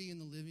they would be in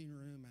the living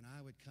room and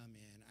I would come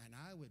in and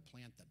I would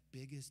plant the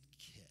biggest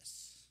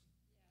kiss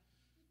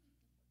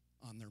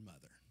on their mother.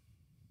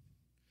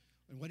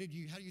 And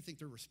how do you think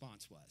their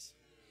response was?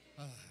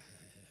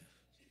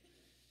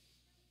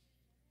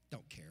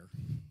 Don't care.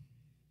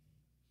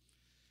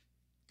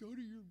 Go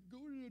to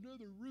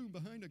another room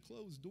behind a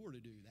closed door to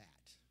do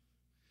that.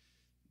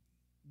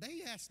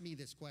 They asked me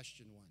this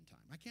question one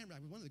time. I can't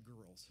remember, one of the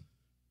girls.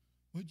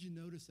 What'd you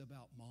notice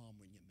about Mom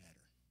when you met her?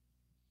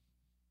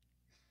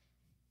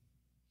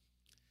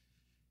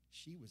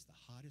 She was the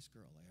hottest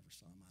girl I ever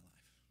saw in my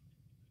life.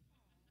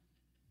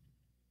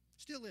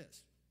 Still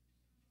is.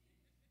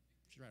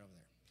 She's right over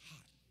there.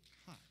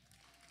 Hot.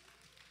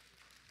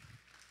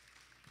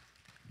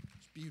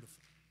 It's beautiful.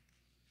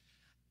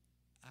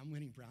 I'm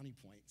winning brownie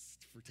points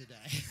for today.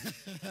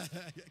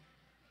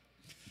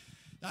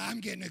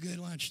 I'm getting a good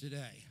lunch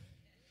today.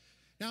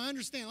 Now, I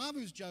understand. I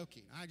was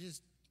joking. I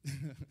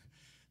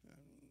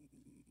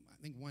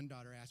think one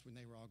daughter asked when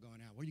they were all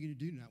going out, what are you going to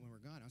do tonight when we're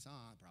gone? I said,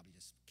 I'll probably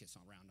just kiss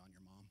around on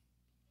your mom.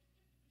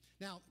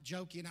 Now,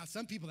 joking. Now,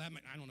 some people, I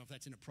don't know if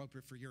that's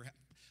inappropriate for your...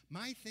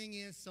 My thing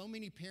is, so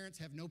many parents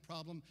have no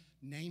problem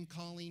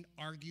name-calling,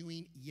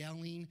 arguing,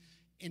 yelling,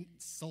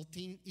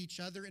 insulting each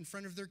other in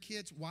front of their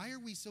kids. Why are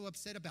we so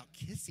upset about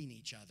kissing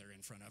each other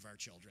in front of our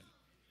children?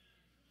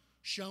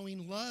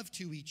 Showing love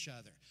to each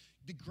other.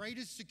 The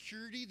greatest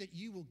security that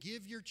you will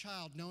give your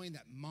child, knowing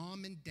that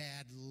mom and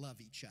dad love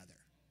each other.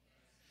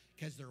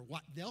 Because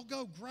they'll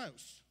go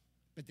gross,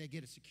 but they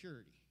get a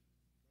security.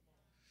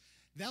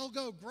 They'll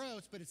go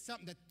gross, but it's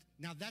something that,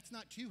 now that's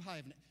not too high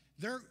of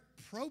their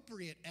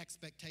appropriate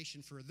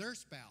expectation for their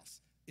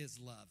spouse is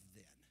love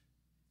then.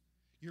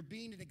 You're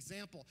being an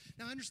example.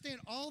 Now understand,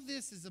 all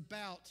this is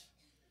about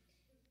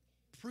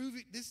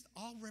proving, this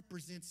all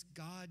represents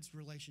God's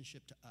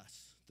relationship to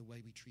us, the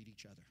way we treat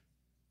each other.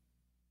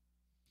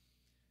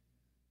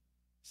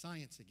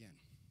 Science again.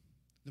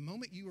 The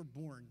moment you were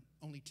born,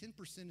 only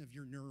 10% of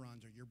your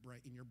neurons in your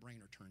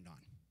brain are turned on.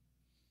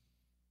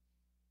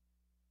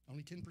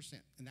 Only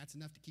 10%. And that's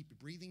enough to keep you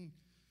breathing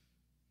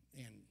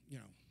and,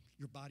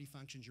 your body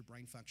functions, your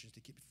brain functions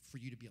for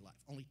you to be alive.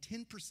 Only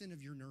 10%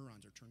 of your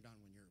neurons are turned on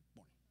when you're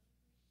born.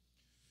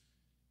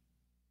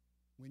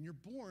 When you're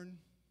born,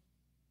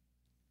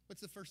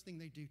 what's the first thing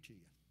they do to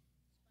you?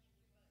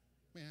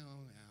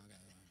 Well,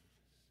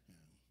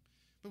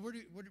 but where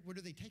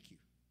do they take you?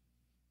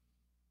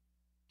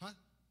 Huh?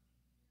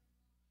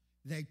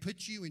 They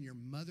put you in your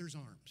mother's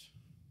arms.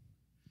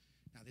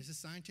 Now, this is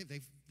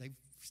scientific. They've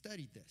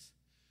studied this.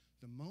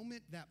 The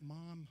moment that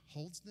mom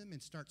holds them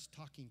and starts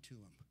talking to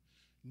them,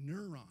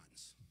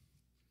 neurons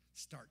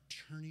start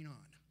turning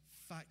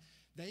on.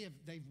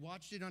 They've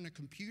watched it on a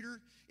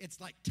computer.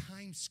 It's like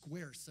Times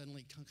Square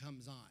suddenly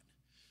comes on.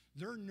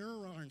 Their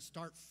neurons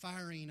start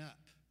firing up.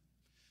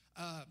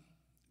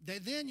 The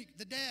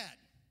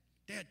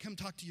dad, come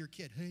talk to your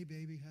kid. Hey,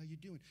 baby, how you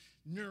doing?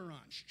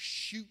 Neurons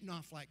shooting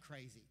off like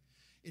crazy.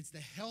 It's the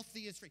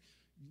healthiest.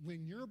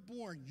 When you're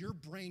born, your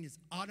brain is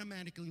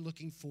automatically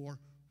looking for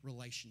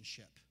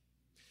relationship.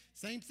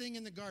 Same thing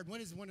in the garden.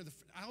 What is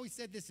I always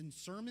said this in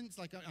sermons,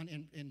 like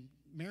in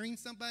marrying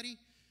somebody.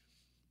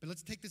 But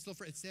let's take this little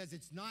phrase. It says,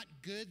 it's not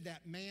good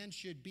that man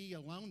should be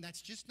alone.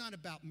 That's just not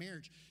about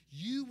marriage.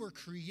 You were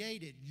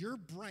created. Your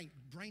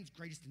brain's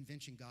greatest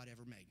invention God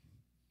ever made.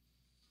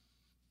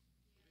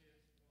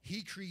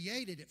 He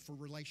created it for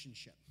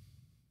relationship.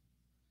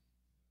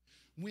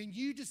 When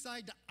you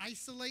decide to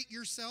isolate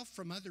yourself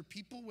from other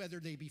people, whether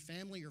they be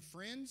family or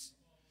friends,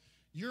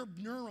 your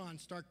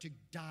neurons start to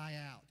die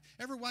out.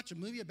 Ever watch a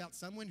movie about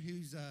someone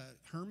who's a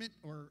hermit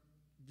or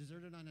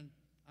deserted on an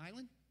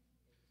island?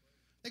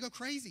 They go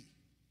crazy.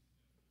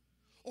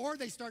 Or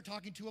they start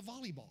talking to a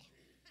volleyball.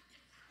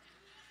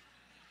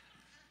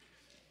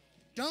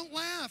 Don't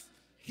laugh.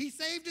 He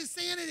saved his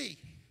sanity.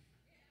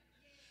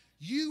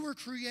 You were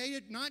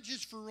created not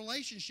just for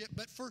relationship,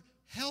 but for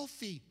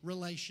healthy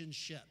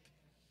relationship.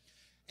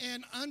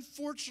 And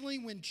unfortunately,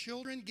 when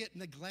children get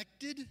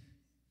neglected,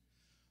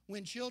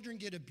 when children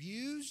get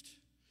abused,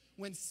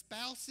 when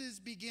spouses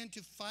begin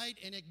to fight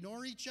and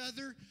ignore each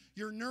other,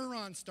 your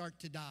neurons start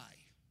to die.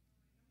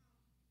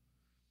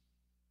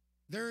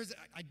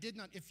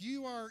 If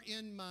you are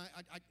in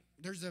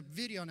there's a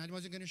video, and I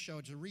wasn't going to show it.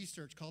 It's a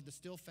research called the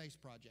Still Face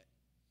Project.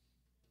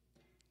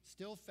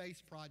 Still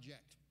Face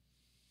Project.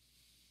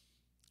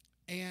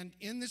 And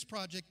in this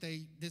project,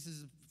 this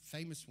is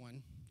famous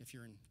one, if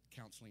you're in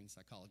counseling and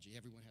psychology,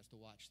 everyone has to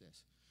watch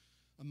this.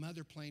 A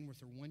mother playing with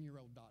her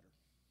 1-year-old daughter.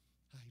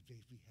 Hi,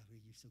 baby, how are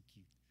you? So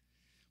cute.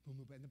 Boom,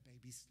 boom, and the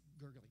baby's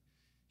gurgling.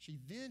 She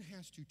then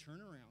has to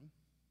turn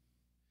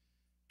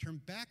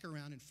back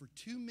around, and for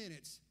 2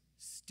 minutes,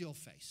 still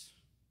face.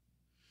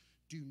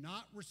 Do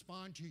not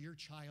respond to your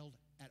child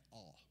at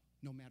all,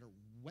 no matter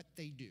what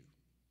they do.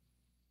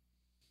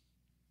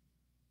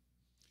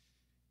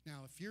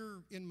 Now, if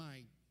you're in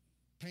my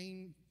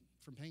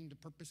From Pain to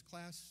Purpose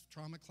class,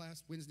 trauma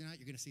class, Wednesday night,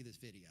 you're going to see this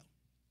video.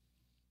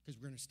 Because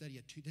we're going to study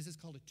this is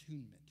called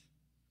attunement.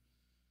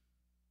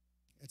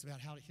 It's about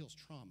how it heals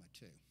trauma,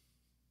 too.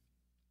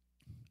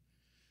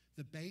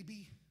 The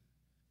baby,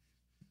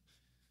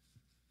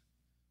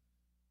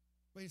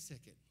 wait a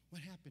second,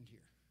 what happened here?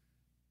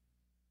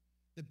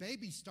 The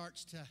baby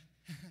starts to,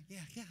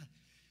 yeah,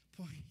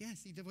 boy, yeah,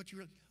 see what you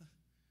were,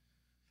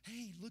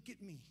 hey, look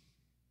at me.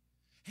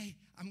 Hey,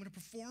 I'm going to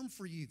perform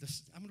for you.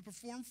 I'm going to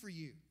perform for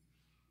you.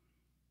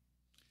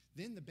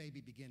 Then the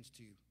baby begins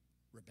to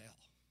rebel.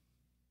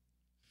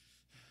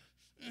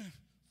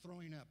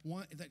 Throwing up,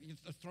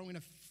 throwing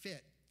a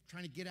fit,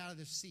 trying to get out of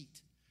the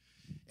seat.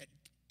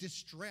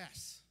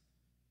 Distress.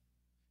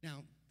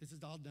 Now, this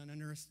is all done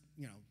under a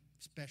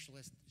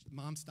specialist.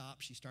 Mom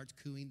stops. She starts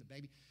cooing. The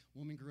baby,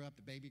 woman grew up.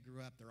 The baby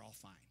grew up. They're all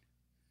fine.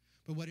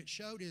 But what it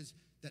showed is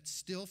that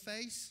still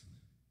face,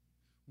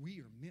 we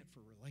are meant for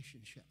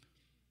relationship.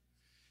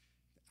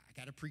 I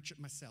got to preach it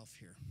myself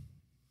here.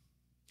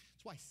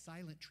 That's why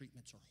silent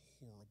treatments are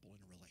horrible in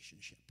a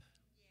relationship.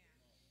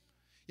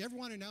 You ever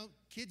want to know?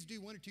 Kids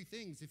do one or two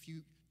things. If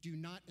you do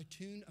not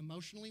attune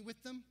emotionally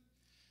with them,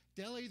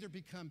 they'll either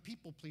become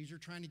people pleaser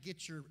trying to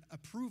get your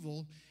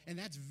approval, and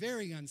that's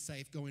very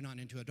unsafe going on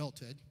into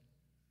adulthood,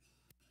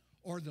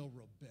 or they'll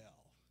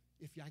rebel.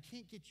 If I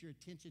can't get your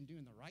attention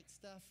doing the right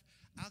stuff,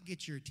 I'll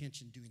get your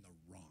attention doing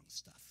the wrong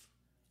stuff.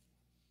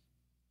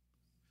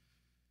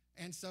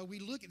 And so we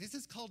look at this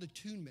is called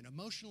attunement,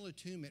 emotional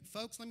attunement.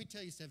 Folks, let me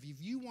tell you something.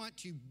 If you want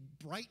to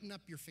brighten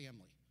up your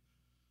family,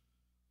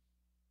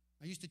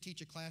 I used to teach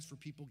a class for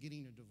people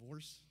getting a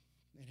divorce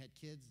and had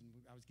kids, and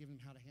I was giving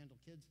them how to handle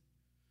kids.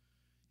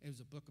 It was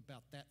a book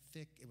about that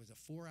thick. It was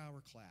a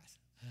 4-hour class.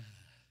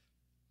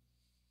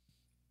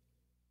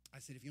 I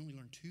said, if you only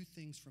learn 2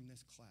 things from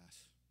this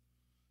class,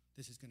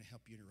 this is going to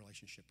help you in a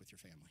relationship with your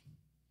family.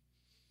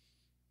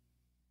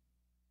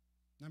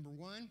 Number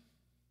 1,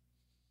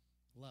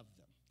 love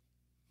them.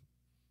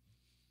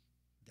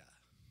 Duh.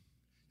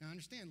 Now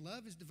understand,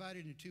 love is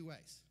divided into 2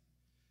 ways.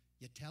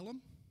 You tell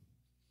them,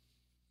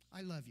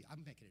 I love you.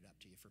 I'm making it up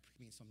to you for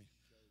being something.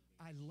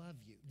 I love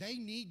you. They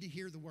need to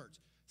hear the words.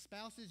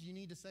 Spouses, you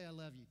need to say, I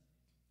love you.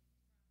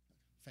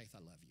 Faith, I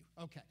love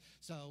you. Okay,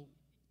 so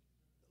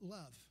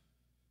love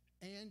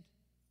and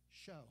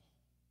show.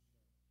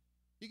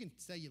 You can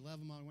say you love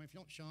them all the way. If you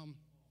don't show them,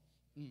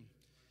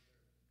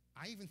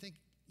 I even think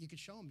you could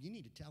show them. You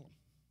need to tell them.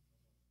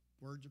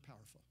 Words are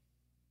powerful.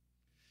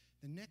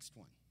 The next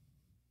one,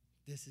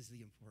 this is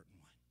the important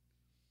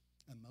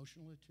one.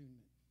 Emotional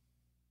attunement.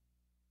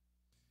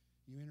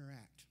 You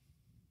interact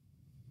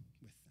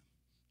with them.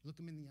 Look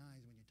them in the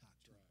eyes when you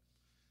talk to them.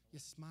 You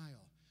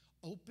smile.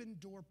 Open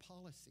door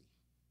policy.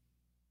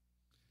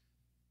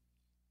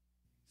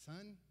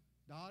 Son,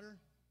 daughter,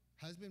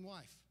 husband,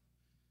 wife.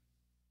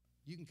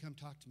 You can come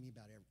talk to me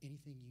about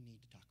anything you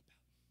need to talk about.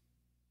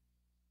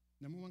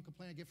 Number 1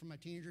 complaint I get from my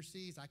teenager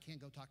is I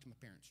can't go talk to my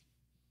parents.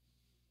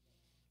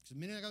 Because the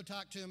minute I go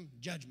talk to them,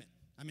 judgment.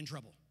 I'm in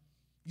trouble.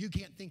 You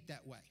can't think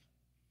that way.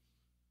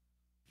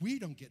 We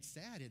don't get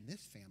sad in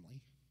this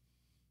family.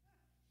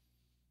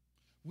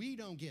 We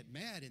don't get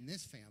mad in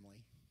this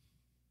family.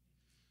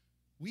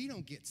 We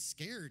don't get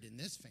scared in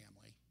this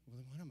family. Well,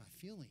 then what am I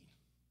feeling?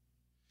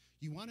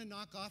 You want to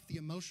knock off the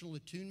emotional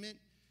attunement?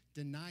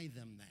 Deny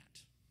them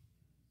that.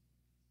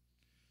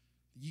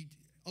 You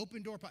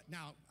open door.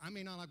 Now, I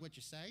may not like what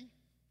you say,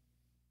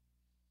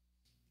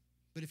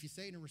 but if you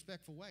say it in a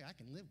respectful way, I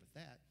can live with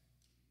that.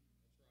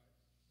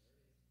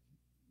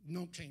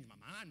 Don't change my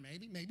mind,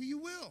 maybe. Maybe you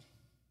will.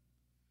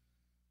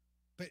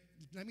 But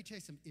let me tell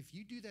you something. If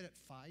you do that at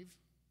 5,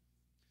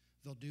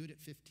 they'll do it at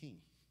 15.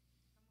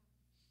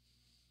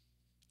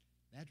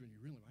 That's when you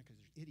really want, because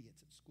there's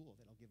idiots at school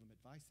that'll give them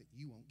advice that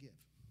you won't give.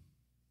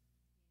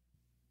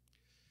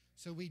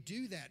 So we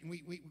do that, and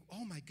we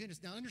oh my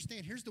goodness. Now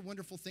understand, here's the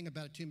wonderful thing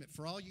about attunement.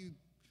 For all you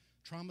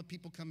trauma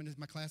people coming to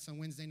my class on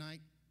Wednesday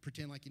night,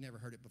 pretend like you never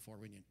heard it before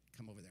when you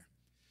come over there.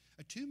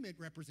 Attunement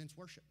represents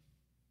worship.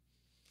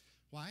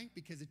 Why?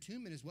 Because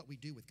attunement is what we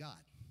do with God.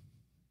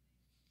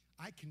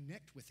 I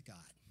connect with God.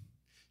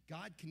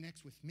 God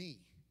connects with me.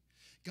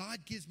 God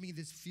gives me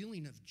this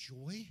feeling of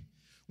joy.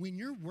 When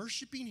you're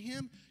worshiping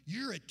him,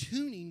 you're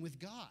attuning with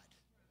God.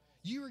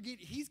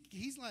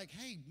 He's like,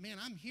 hey, man,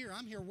 I'm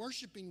here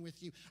worshiping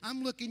with you.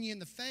 I'm looking you in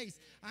the face.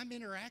 I'm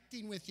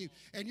interacting with you.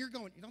 And you're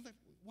going,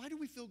 why do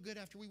we feel good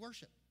after we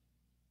worship?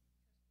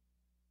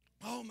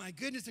 Oh, my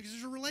goodness, because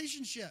there's a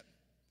relationship.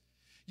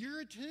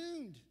 You're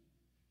attuned.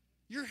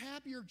 You're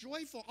happy, you're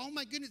joyful. Oh,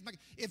 my goodness.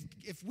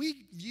 If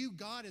we view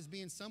God as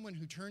being someone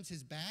who turns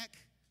his back,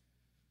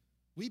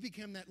 We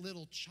become that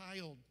little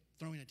child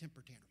throwing a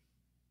temper tantrum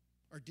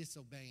or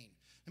disobeying.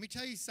 Let me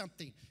tell you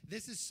something.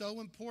 This is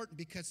so important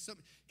because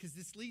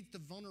this leads to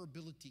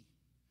vulnerability.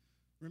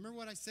 Remember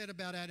what I said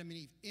about Adam and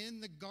Eve?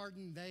 In the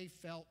garden, they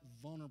felt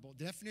vulnerable.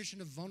 The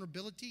definition of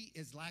vulnerability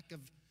is lack of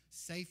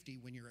safety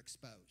when you're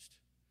exposed.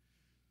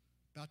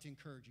 About to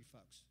encourage you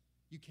folks.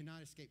 You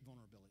cannot escape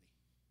vulnerability.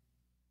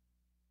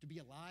 To be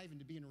alive and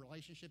to be in a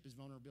relationship is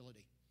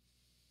vulnerability.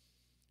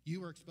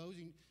 You are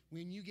exposing,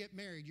 when you get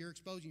married, you're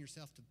exposing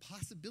yourself to the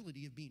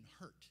possibility of being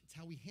hurt. It's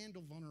how we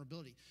handle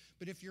vulnerability.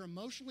 But if you're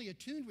emotionally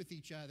attuned with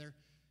each other,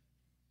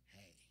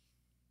 hey,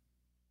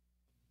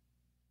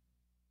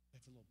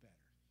 that's a little better.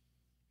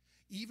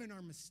 Even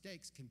our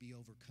mistakes can be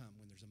overcome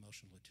when there's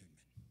emotional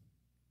attunement.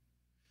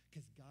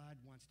 Because God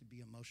wants to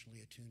be emotionally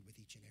attuned with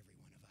each and every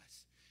one of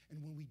us.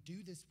 And when we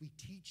do this, we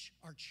teach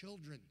our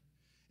children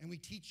and we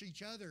teach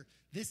each other,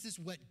 this is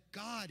what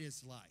God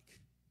is like.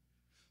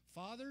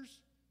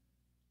 Fathers,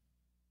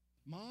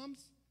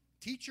 moms,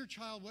 teach your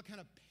child what kind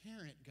of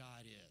parent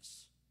God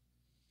is.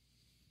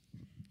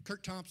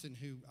 Kurt Thompson,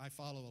 who I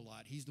follow a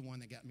lot, he's the one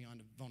that got me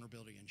onto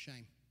vulnerability and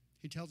shame.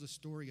 He tells a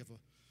story of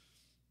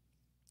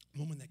a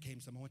woman that came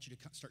to him. I want you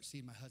to start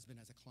seeing my husband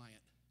as a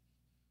client.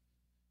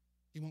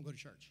 He won't go to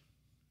church.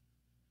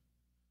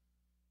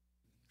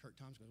 Kurt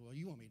Thompson goes, well,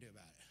 you want me to do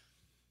about it?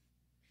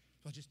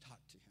 So I just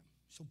talked to him.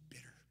 So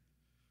bitter.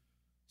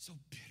 So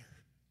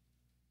bitter.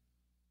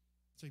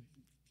 So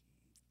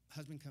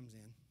husband comes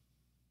in.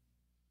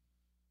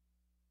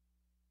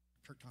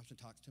 Kurt Thompson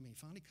talks to me. He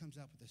finally comes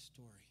out with this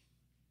story.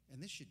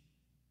 And this should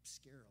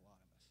scare a lot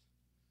of us.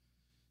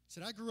 He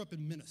said, I grew up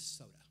in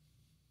Minnesota.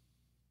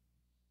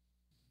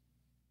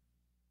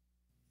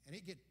 And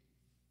it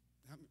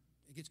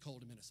gets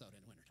cold in Minnesota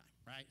in the wintertime,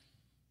 right?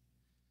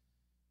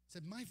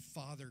 Said, my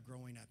father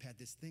growing up had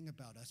this thing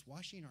about us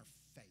washing our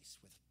face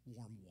with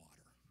warm water.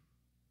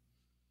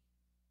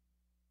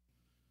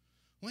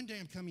 One day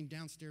I'm coming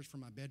downstairs from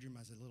my bedroom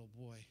as a little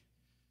boy.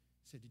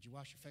 I said, did you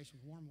wash your face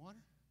with warm water?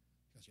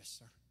 He goes, yes,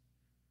 sir.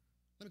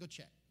 Let me go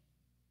check.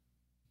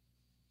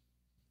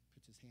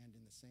 Puts his hand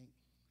in the sink.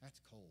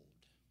 That's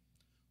cold.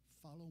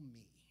 Follow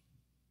me.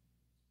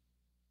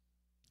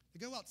 They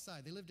go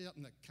outside. They lived out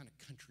in the kind of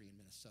country in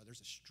Minnesota. There's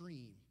a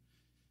stream.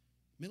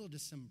 Middle of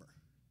December.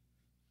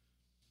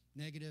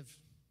 Negative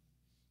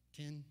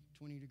 10,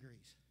 20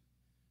 degrees.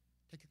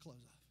 Take your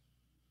clothes off.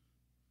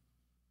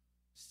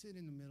 Sit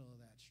in the middle of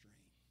that stream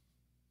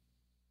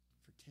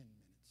for 10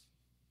 minutes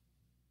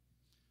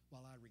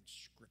while I read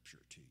scripture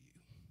to you.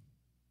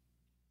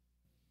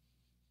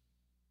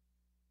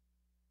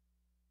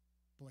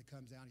 Boy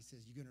comes out, he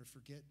says, you going to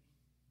forget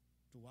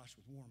to wash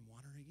with warm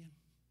water again?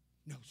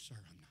 No, sir,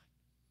 I'm not.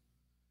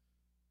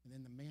 And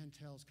then the man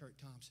tells Kurt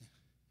Thompson,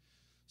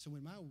 so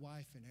when my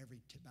wife and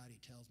everybody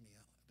tells me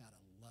about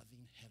a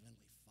loving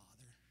heavenly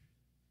Father,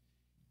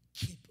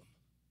 keep him.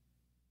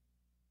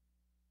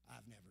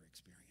 I've never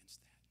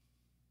experienced that.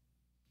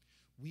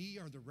 We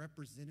are the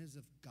representatives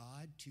of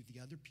God to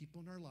the other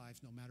people in our lives,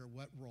 no matter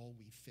what role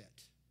we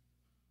fit.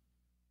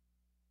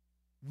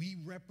 We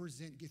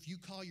represent, if you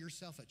call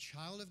yourself a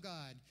child of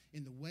God,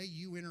 in the way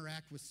you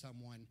interact with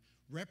someone,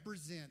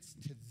 represents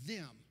to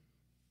them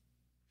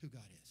who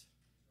God is.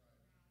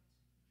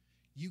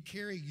 You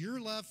carry your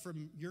love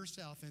from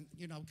yourself, and,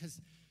 because,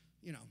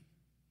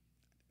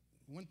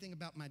 one thing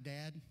about my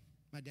dad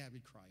would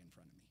cry in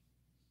front of me.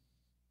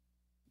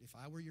 If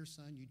I were your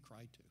son, you'd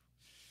cry too.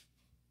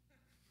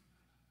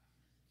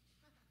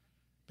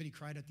 But he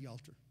cried at the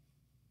altar.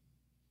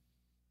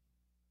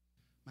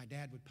 My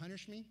dad would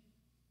punish me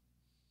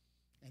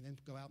and then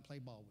go out and play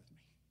ball with me.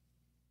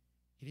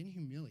 He didn't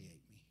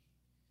humiliate me.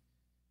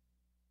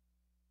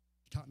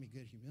 He taught me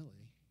good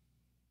humility.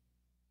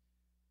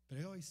 But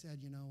he always said,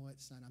 you know what,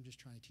 son, I'm just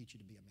trying to teach you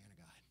to be a man of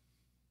God.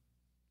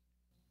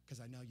 Because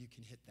I know you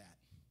can hit that.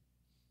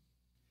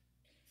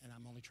 And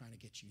I'm only trying to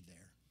get you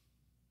there.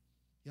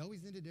 He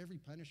always ended every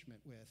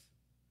punishment with,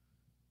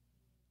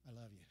 I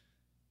love you.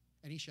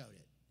 And he showed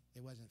it.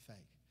 It wasn't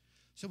fake.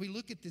 So we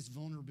look at this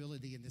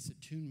vulnerability and this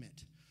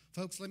attunement.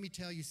 Folks, let me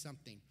tell you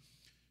something.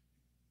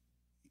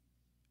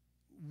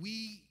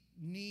 We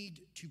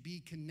need to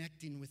be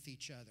connecting with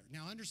each other.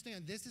 Now,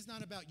 understand, this is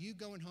not about you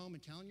going home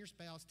and telling your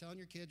spouse, telling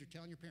your kids, or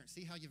telling your parents,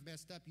 see how you've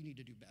messed up, you need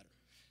to do better.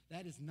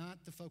 That is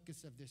not the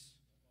focus of this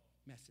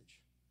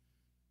message.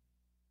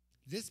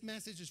 This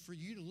message is for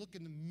you to look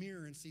in the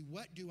mirror and see,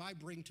 what do I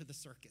bring to the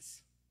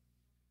circus?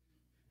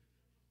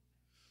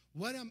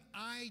 What am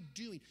I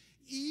doing?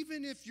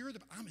 Even if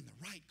I'm in the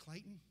right,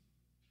 Clayton.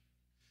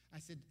 I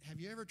said, have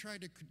you ever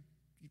tried to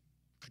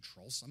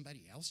control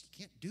somebody else? You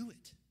can't do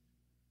it.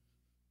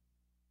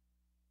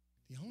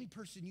 The only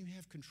person you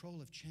have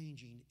control of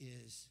changing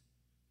is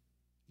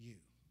you.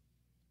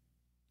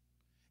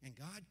 And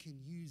God can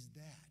use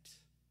that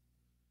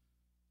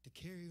to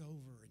carry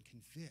over and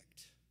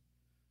convict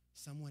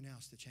someone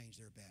else to change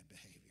their bad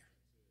behavior.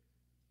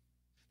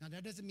 Now,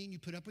 that doesn't mean you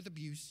put up with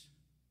abuse.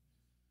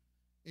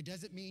 It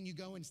doesn't mean you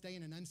go and stay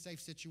in an unsafe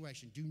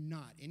situation. Do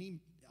not.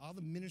 All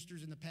the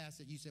ministers in the past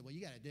that you said, well, you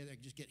got to do that,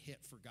 just get hit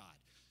for God.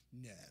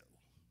 No.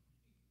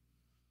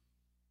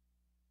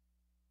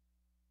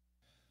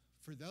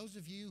 For those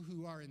of you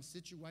who are in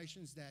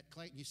situations that,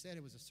 Clayton, you said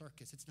it was a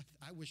circus. It's not,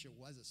 I wish it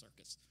was a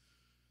circus.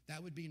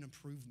 That would be an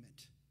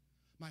improvement.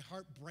 My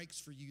heart breaks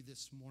for you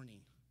this morning.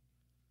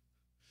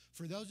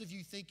 For those of you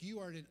who think you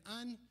are in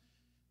an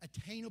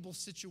unattainable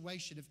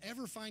situation of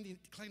ever finding,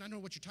 Clayton, I don't know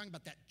what you're talking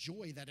about, that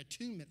joy, that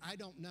attunement, I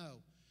don't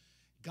know.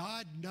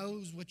 God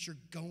knows what you're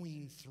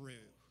going through.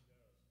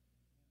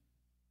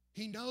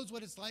 He knows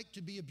what it's like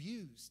to be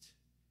abused.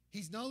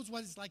 He knows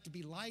what it's like to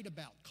be lied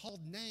about,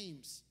 called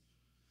names.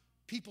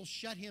 People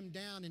shut him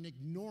down and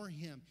ignore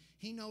him.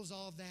 He knows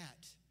all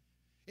that.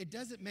 It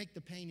doesn't make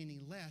the pain any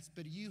less,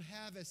 but you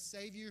have a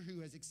Savior who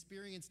has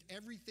experienced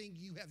everything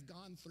you have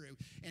gone through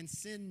and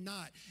sinned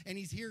not. And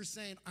he's here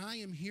saying, I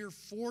am here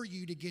for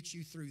you to get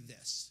you through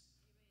this.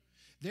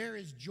 There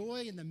is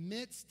joy in the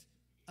midst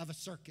of a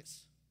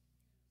circus.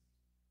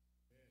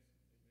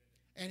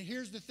 And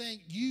here's the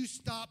thing, you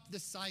stop the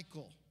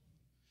cycle.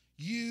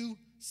 You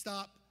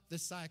stop the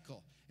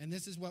cycle. And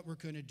this is what we're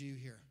going to do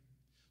here.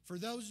 For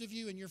those of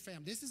you in your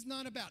family, this is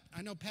not about,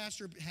 I know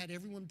Pastor had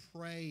everyone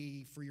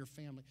pray for your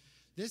family.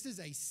 This is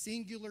a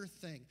singular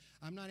thing.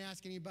 I'm not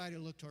asking anybody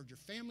to look toward your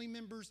family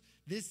members.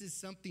 This is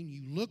something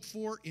you look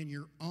for in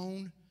your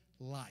own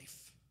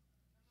life.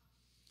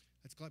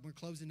 We're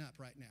closing up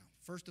right now.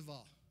 First of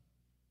all,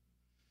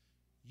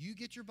 you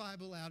get your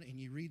Bible out and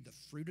you read the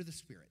fruit of the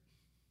Spirit.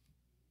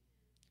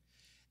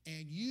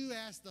 And you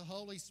ask the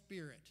Holy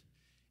Spirit,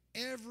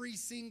 every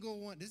single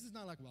one. This is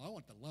not like, well, I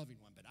want the loving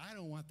one, but I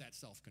don't want that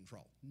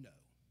self-control. No.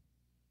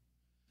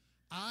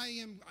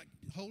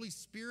 Holy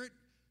Spirit,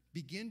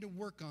 begin to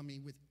work on me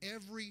with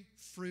every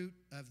fruit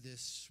of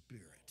this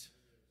Spirit.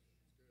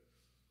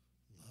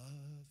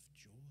 Love,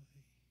 joy,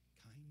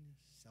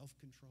 kindness,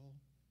 self-control.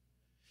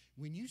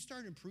 When you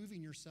start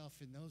improving yourself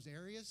in those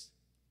areas,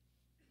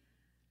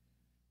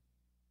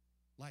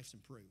 life's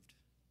improved.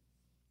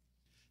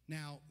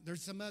 Now,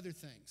 there's some other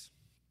things.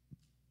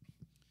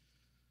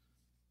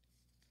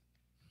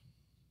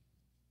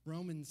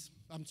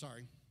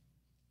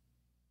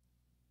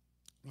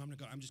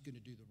 I'm just going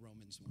to do the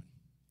Romans one.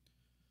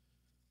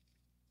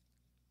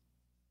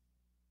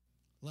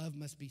 Love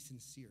must be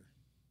sincere.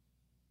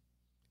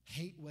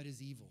 Hate what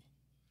is evil.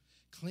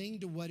 Cling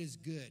to what is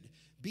good.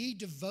 Be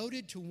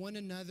devoted to one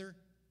another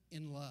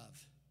in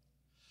love.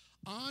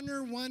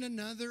 Honor one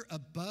another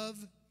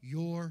above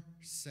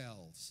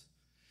yourselves.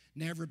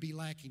 Never be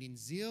lacking in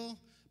zeal,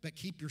 but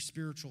keep your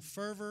spiritual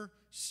fervor,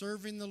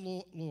 serving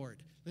the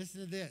Lord.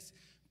 Listen to this.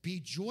 Be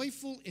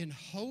joyful in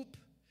hope,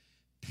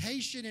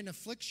 patient in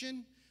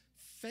affliction,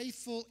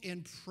 faithful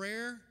in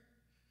prayer.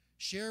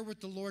 Share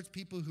with the Lord's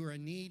people who are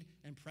in need,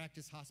 and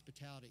practice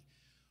hospitality.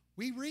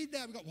 We read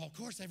that and we go, well, of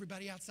course,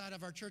 everybody outside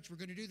of our church, we're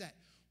going to do that.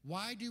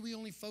 Why do we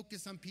only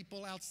focus on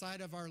people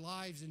outside of our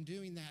lives and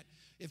doing that?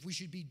 If we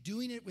should be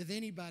doing it with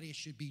anybody, it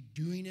should be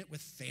doing it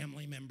with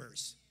family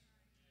members.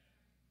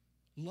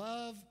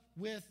 Love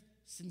with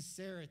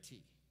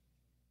sincerity.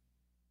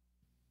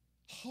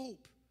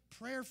 Hope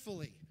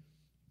prayerfully.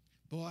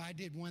 Boy, I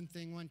did one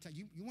thing one time.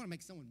 You want to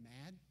make someone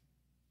mad?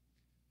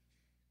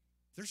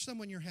 There's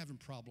someone you're having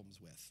problems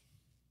with.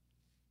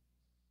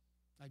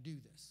 I do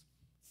this.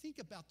 Think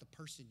about the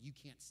person you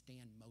can't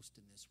stand most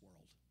in this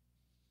world.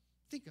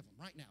 Think of them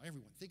right now,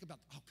 everyone. Think about,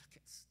 I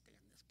can't stand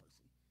this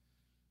person.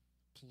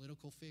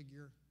 Political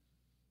figure,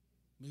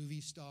 movie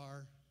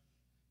star,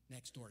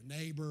 next door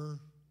neighbor,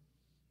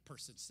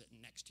 person sitting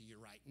next to you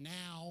right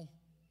now.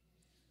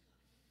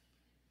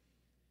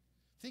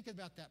 Think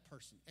about that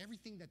person,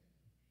 everything that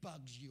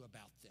bugs you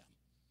about them.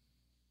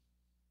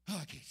 Oh,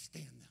 I can't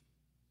stand them.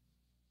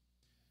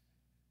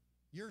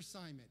 Your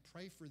assignment,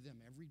 pray for them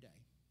every day.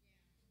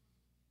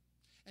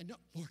 And no,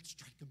 Lord,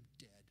 strike them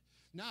dead.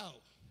 No.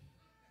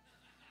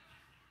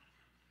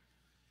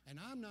 And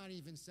I'm not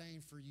even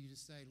saying for you to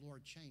say,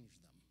 Lord, change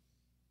them.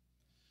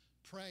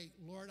 Pray,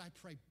 Lord, I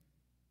pray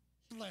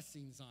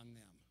blessings on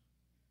them.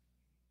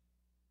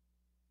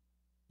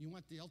 You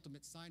want the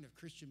ultimate sign of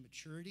Christian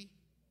maturity?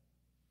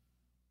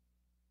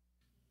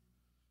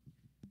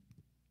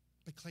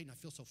 But Clayton, I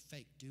feel so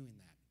fake doing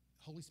that.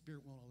 Holy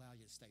Spirit won't allow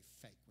you to stay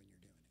fake when you're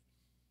doing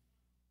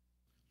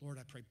it. Lord,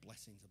 I pray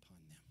blessings upon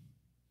them.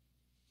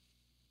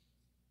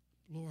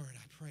 Lord,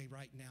 I pray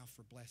right now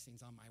for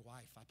blessings on my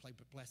wife. I pray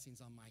blessings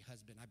on my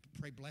husband. I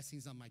pray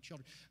blessings on my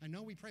children. I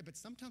know we pray, but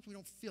sometimes we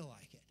don't feel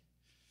like it.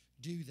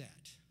 Do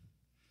that.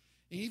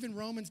 And even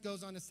Romans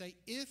goes on to say,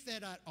 if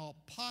at all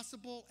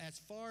possible, as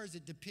far as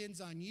it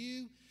depends on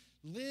you,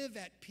 live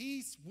at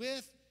peace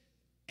with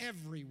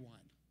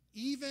everyone,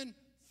 even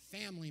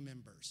family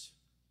members.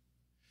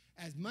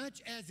 As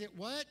much as it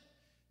what?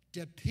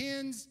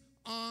 Depends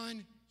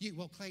on you.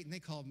 Well, Clayton, they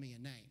called me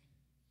a name.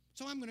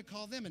 So I'm going to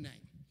call them a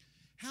name.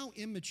 How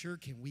immature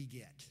can we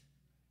get?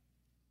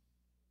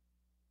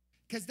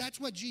 Because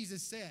that's what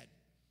Jesus said.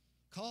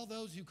 Call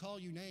those who call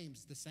you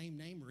names the same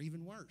name or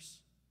even worse.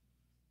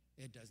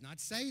 It does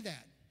not say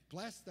that.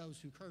 Bless those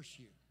who curse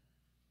you.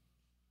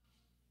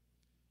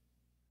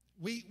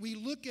 We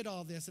look at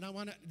all this,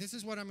 and this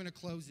is what I'm going to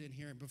close in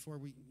here before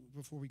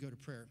we go to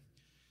prayer.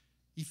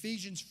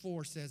 Ephesians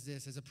 4 says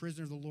this, as a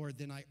prisoner of the Lord,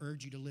 then I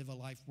urge you to live a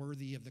life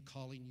worthy of the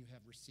calling you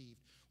have received.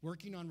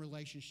 Working on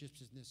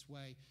relationships in this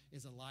way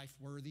is a life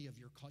worthy of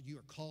your call. You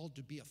are called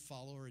to be a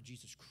follower of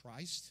Jesus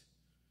Christ.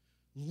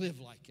 Live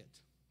like it.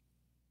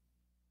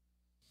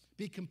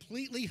 Be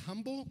completely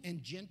humble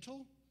and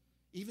gentle,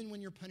 even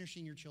when you're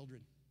punishing your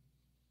children.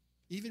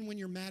 Even when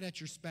you're mad at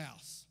your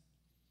spouse.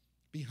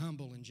 Be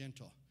humble and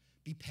gentle.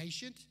 Be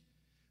patient,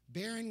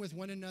 bearing with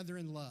one another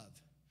in love.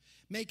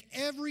 Make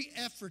every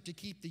effort to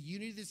keep the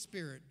unity of the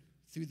Spirit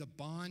through the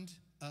bond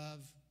of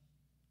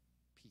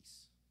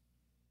peace.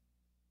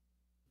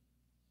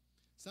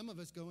 Some of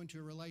us go into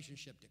a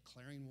relationship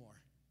declaring war.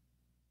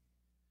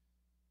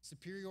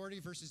 Superiority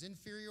versus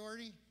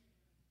inferiority.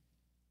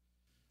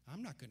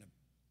 I'm not going to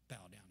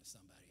bow down to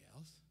somebody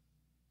else.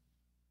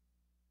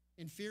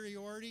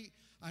 Inferiority,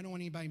 I don't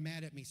want anybody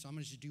mad at me, so I'm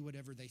going to just do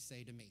whatever they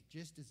say to me.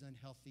 Just as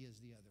unhealthy as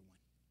the other one.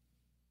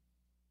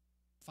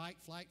 Fight,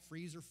 flight,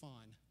 freeze, or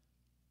fawn.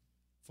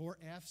 4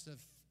 F's of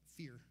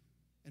fear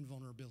and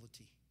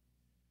vulnerability.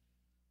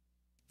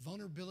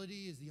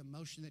 Vulnerability is the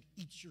emotion that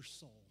eats your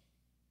soul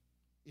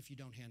if you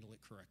don't handle it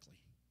correctly.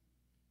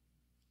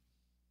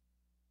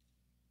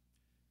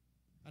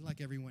 I'd like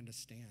everyone to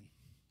stand.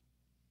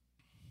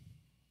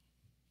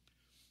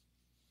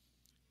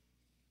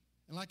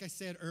 And like I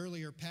said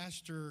earlier,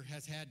 Pastor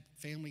has had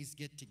families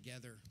get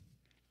together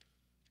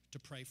to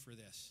pray for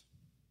this.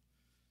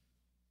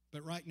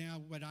 But right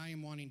now, what I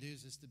am wanting to do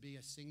is to be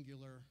a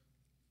singular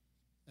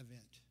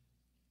event.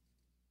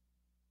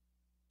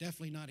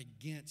 Definitely not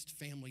against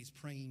families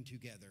praying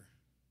together.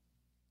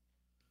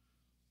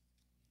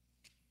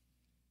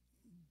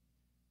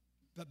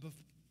 But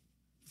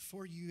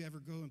before you ever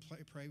go and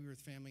pray with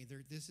family,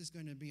 this is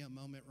going to be a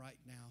moment right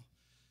now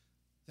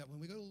that when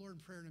we go to the Lord in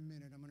prayer in a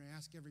minute, I'm going to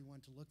ask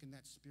everyone to look in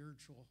that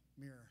spiritual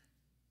mirror.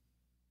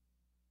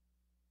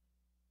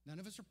 None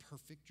of us are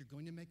perfect. You're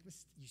going to make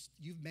mistakes.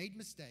 You've made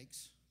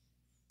mistakes.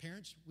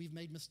 Parents, we've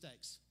made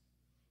mistakes.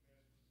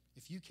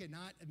 If you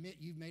cannot admit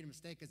you've made a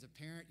mistake as a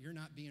parent, you're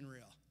not being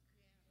real.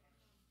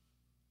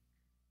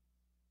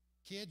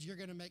 Kids, you're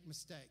going to make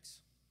mistakes.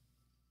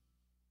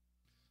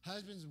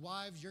 Husbands,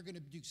 wives, you're going to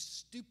do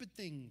stupid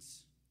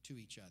things to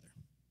each other.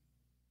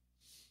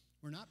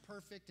 We're not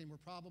perfect, and we're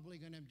probably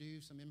going to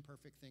do some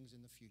imperfect things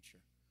in the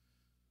future.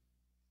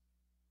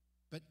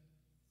 But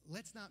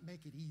let's not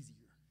make it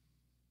easier.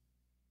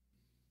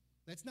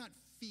 Let's not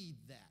feed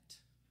that.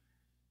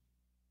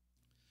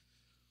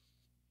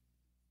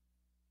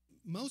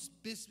 Most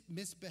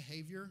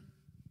misbehavior,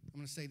 I'm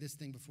going to say this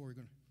thing before we're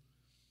going to,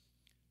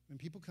 when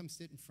people come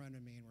sit in front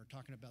of me and we're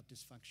talking about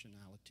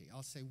dysfunctionality,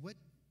 I'll say, what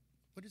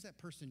is that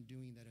person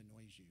doing that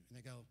annoys you? And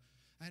they go,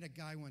 I had a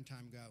guy one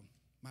time go,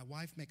 my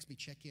wife makes me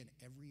check in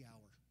every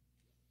hour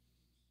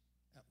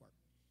at work.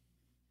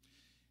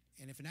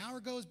 And if an hour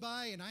goes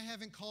by and I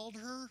haven't called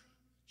her,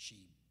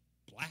 she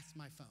blasts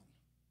my phone.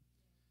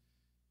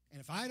 And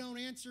if I don't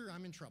answer,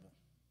 I'm in trouble.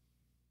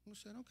 I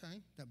said,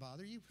 okay, that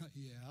bother you?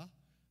 Yeah. I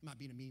might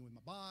be in a meeting with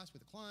my boss,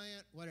 with a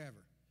client,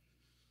 whatever.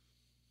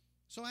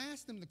 So I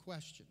asked them the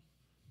question,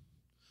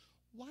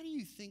 why do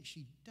you think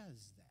she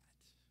does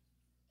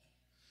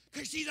that?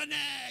 Because she's a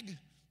nag.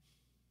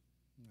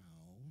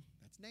 No,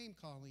 that's name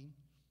calling.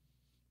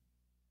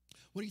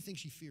 What do you think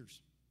she fears?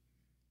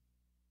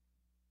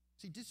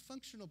 See,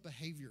 dysfunctional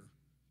behavior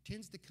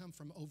tends to come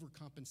from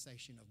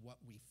overcompensation of what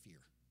we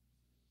fear.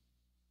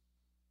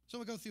 So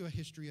we'll go through a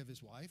history of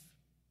his wife.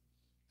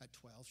 At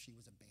 12, she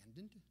was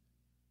abandoned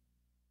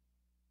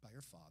by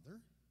her father,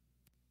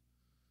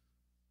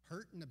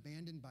 hurt and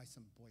abandoned by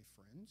some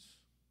boyfriends,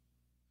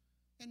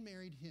 and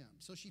married him.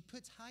 So she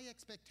puts high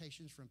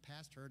expectations from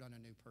past hurt on a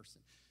new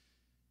person.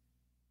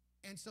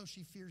 And so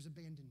she fears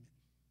abandonment.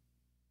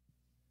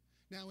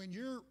 Now, in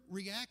your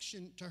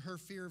reaction to her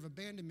fear of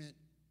abandonment,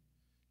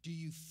 do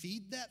you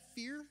feed that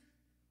fear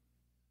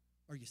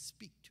or you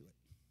speak to it?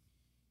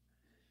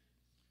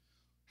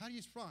 How do you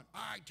respond?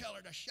 I tell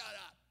her to shut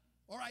up,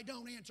 or I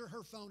don't answer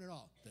her phone at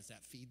all. Does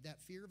that feed that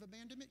fear of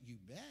abandonment? You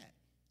bet.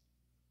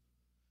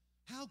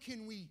 How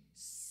can we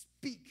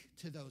speak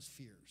to those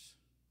fears?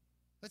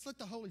 Let's let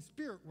the Holy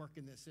Spirit work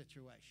in this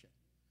situation.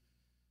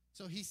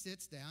 So he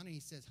sits down and he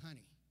says,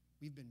 honey,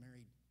 we've been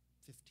married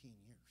 15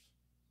 years.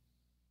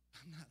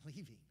 I'm not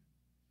leaving.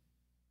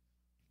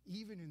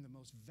 Even in the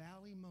most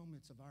valley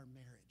moments of our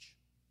marriage,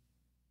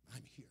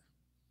 I'm here.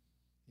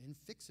 He didn't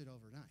fix it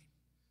overnight.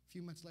 A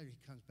few months later,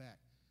 he comes back.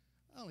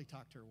 I only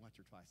talk to her once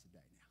or twice a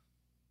day now.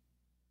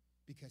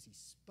 Because he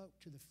spoke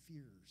to the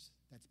fears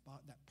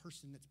that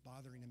person that's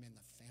bothering him in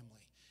the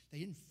family. They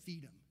didn't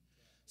feed him.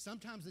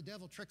 Sometimes the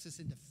devil tricks us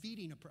into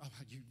feeding a problem.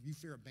 You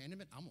fear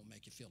abandonment? I'm going to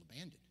make you feel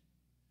abandoned.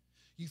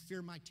 You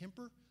fear my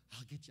temper?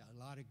 I'll get you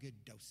a lot of good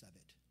dose of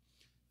it.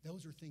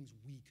 Those are things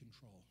we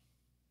control.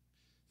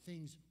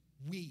 Things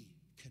we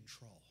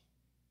control.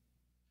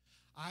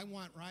 I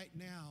want right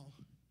now,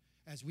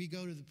 as we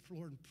go to the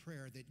Lord in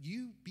prayer, that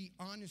you be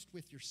honest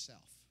with yourself.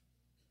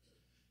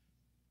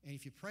 And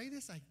if you pray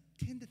this, I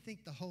tend to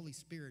think the Holy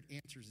Spirit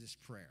answers this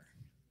prayer.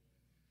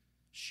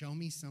 Show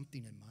me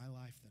something in my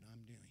life that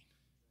I'm doing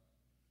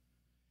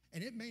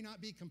And it may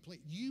not be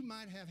complete. You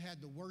might have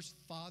had the worst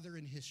father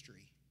in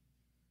history,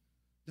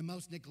 the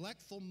most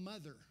neglectful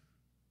mother,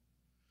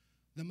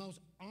 the most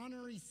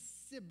honorary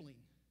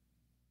sibling,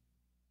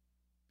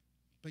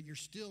 but you're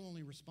still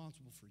only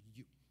responsible for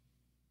you.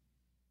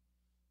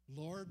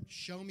 Lord,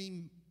 show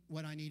me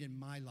what I need in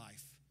my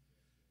life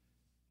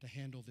to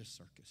handle this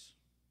circus.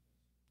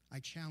 I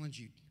challenge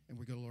you, and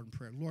we go to Lord in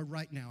prayer. Lord,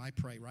 right now, I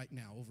pray right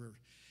now over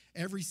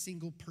every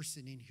single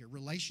person in here.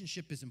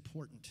 Relationship is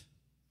important.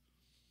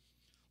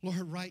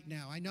 Lord, right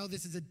now, I know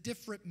this is a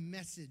different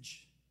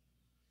message,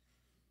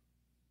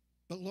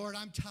 but Lord,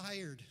 I'm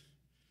tired.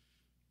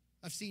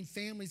 I've seen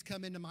families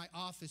come into my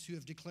office who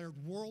have declared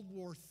World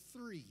War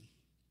III.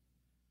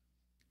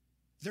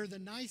 They're the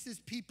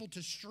nicest people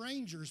to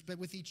strangers, but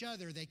with each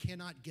other, they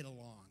cannot get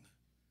along.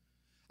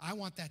 I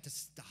want that to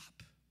stop.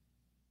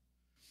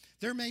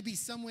 There may be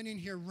someone in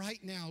here right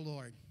now,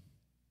 Lord.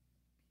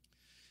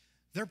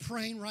 They're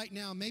praying right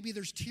now. Maybe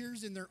there's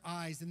tears in their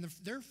eyes, and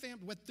their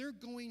family, what they're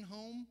going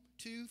home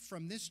to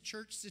from this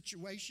church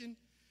situation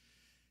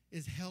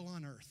is hell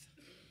on earth.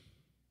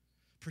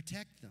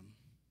 Protect them.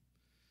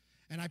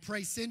 And I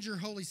pray, send your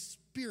Holy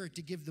Spirit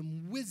to give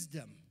them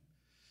wisdom.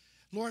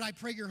 Lord, I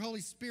pray your Holy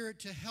Spirit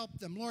to help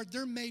them. Lord,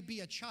 there may be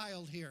a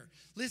child here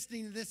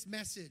listening to this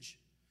message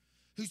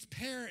whose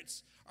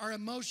parents are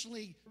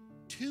emotionally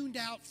tuned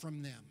out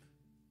from them.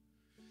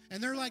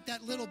 And they're like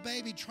that little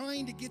baby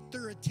trying to get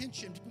their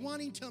attention,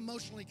 wanting to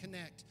emotionally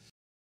connect.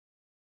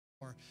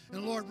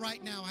 And Lord,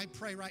 right now, I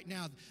pray right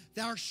now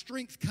that our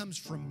strength comes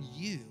from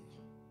you.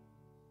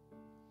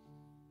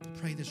 I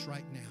pray this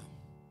right now.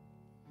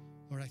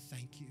 Lord, I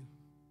thank you.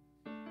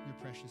 In your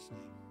precious name.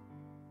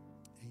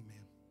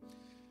 Amen.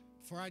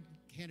 Before I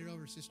hand it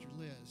over to Sister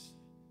Liz,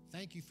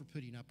 thank you for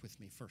putting up with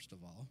me, first of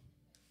all.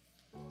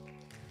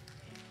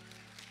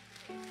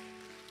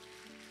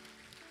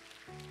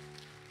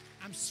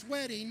 I'm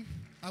sweating.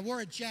 I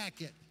wore a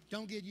jacket.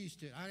 Don't get used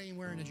to it. I ain't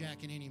wearing a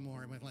jacket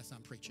anymore unless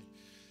I'm preaching.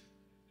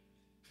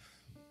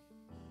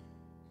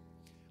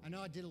 I know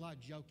I did a lot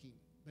of joking,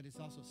 but it's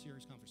also a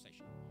serious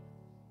conversation.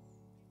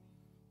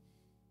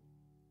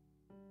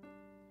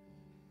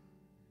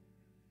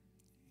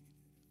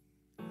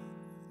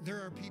 There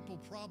are people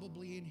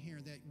probably in here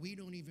that we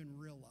don't even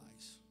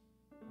realize.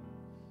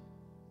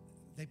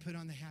 They put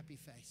on the happy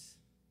face.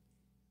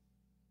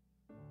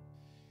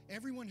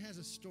 Everyone has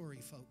a story,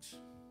 folks.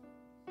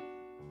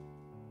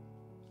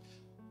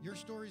 Your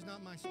story's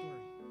not my story.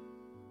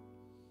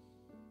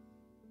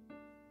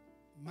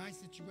 My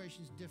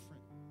situation's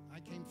different. I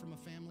came from a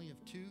family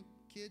of 2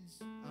 kids.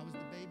 I was the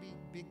baby,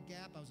 big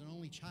gap. I was an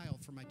only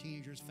child for my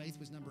teenagers. Faith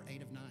was number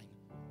 8 of 9.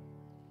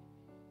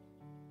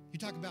 You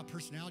talk about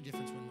personality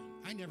difference.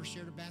 I never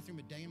shared a bathroom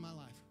a day in my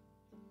life.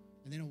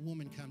 And then a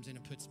woman comes in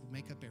and puts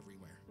makeup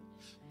everywhere.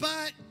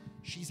 But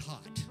she's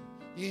hot.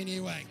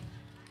 Anyway.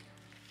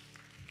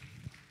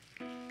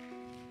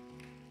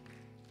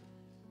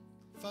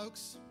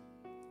 Folks,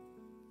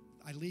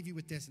 I leave you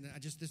with this, and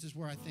this is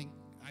where I think,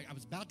 I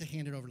was about to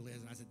hand it over to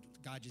Liz, and I said,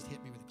 God just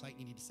hit me with a Clayton,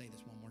 you need to say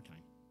this one more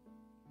time.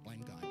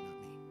 Blame God,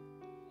 not me.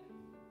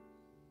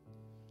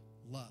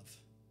 Love,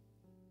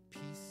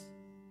 peace,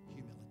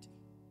 humility.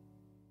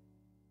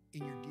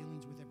 In your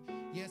dealings with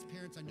everyone. Yes,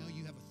 parents, I know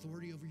you have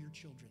authority over your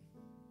children.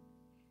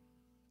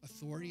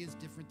 Authority is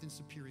different than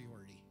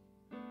superiority.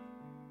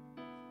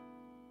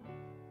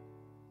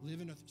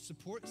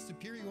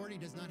 Superiority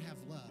does not have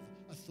love.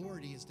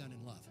 Authority is done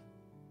in love.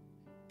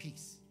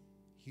 Peace,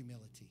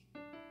 humility.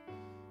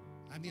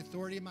 I'm the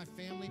authority of my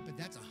family, but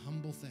that's a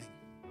humble thing.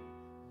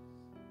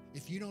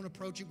 If you don't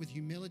approach it with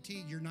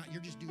humility, you're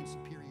just doing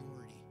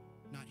superiority,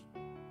 not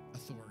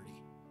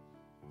authority.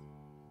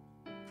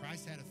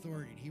 Christ had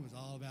authority, and he was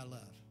all about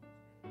love.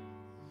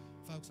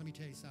 Folks, let me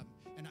tell you something.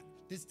 And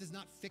this does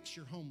not fix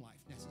your home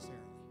life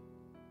necessarily.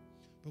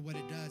 But what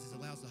it does is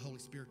allows the Holy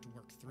Spirit to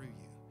work through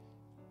you.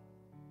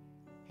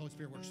 Holy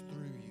Spirit works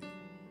through you.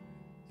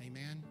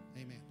 Amen?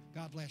 Amen.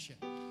 God bless you.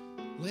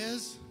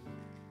 Liz,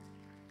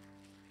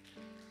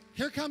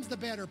 here comes the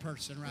better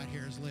person right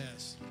here is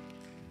Liz.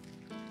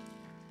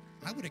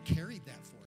 I would have carried that for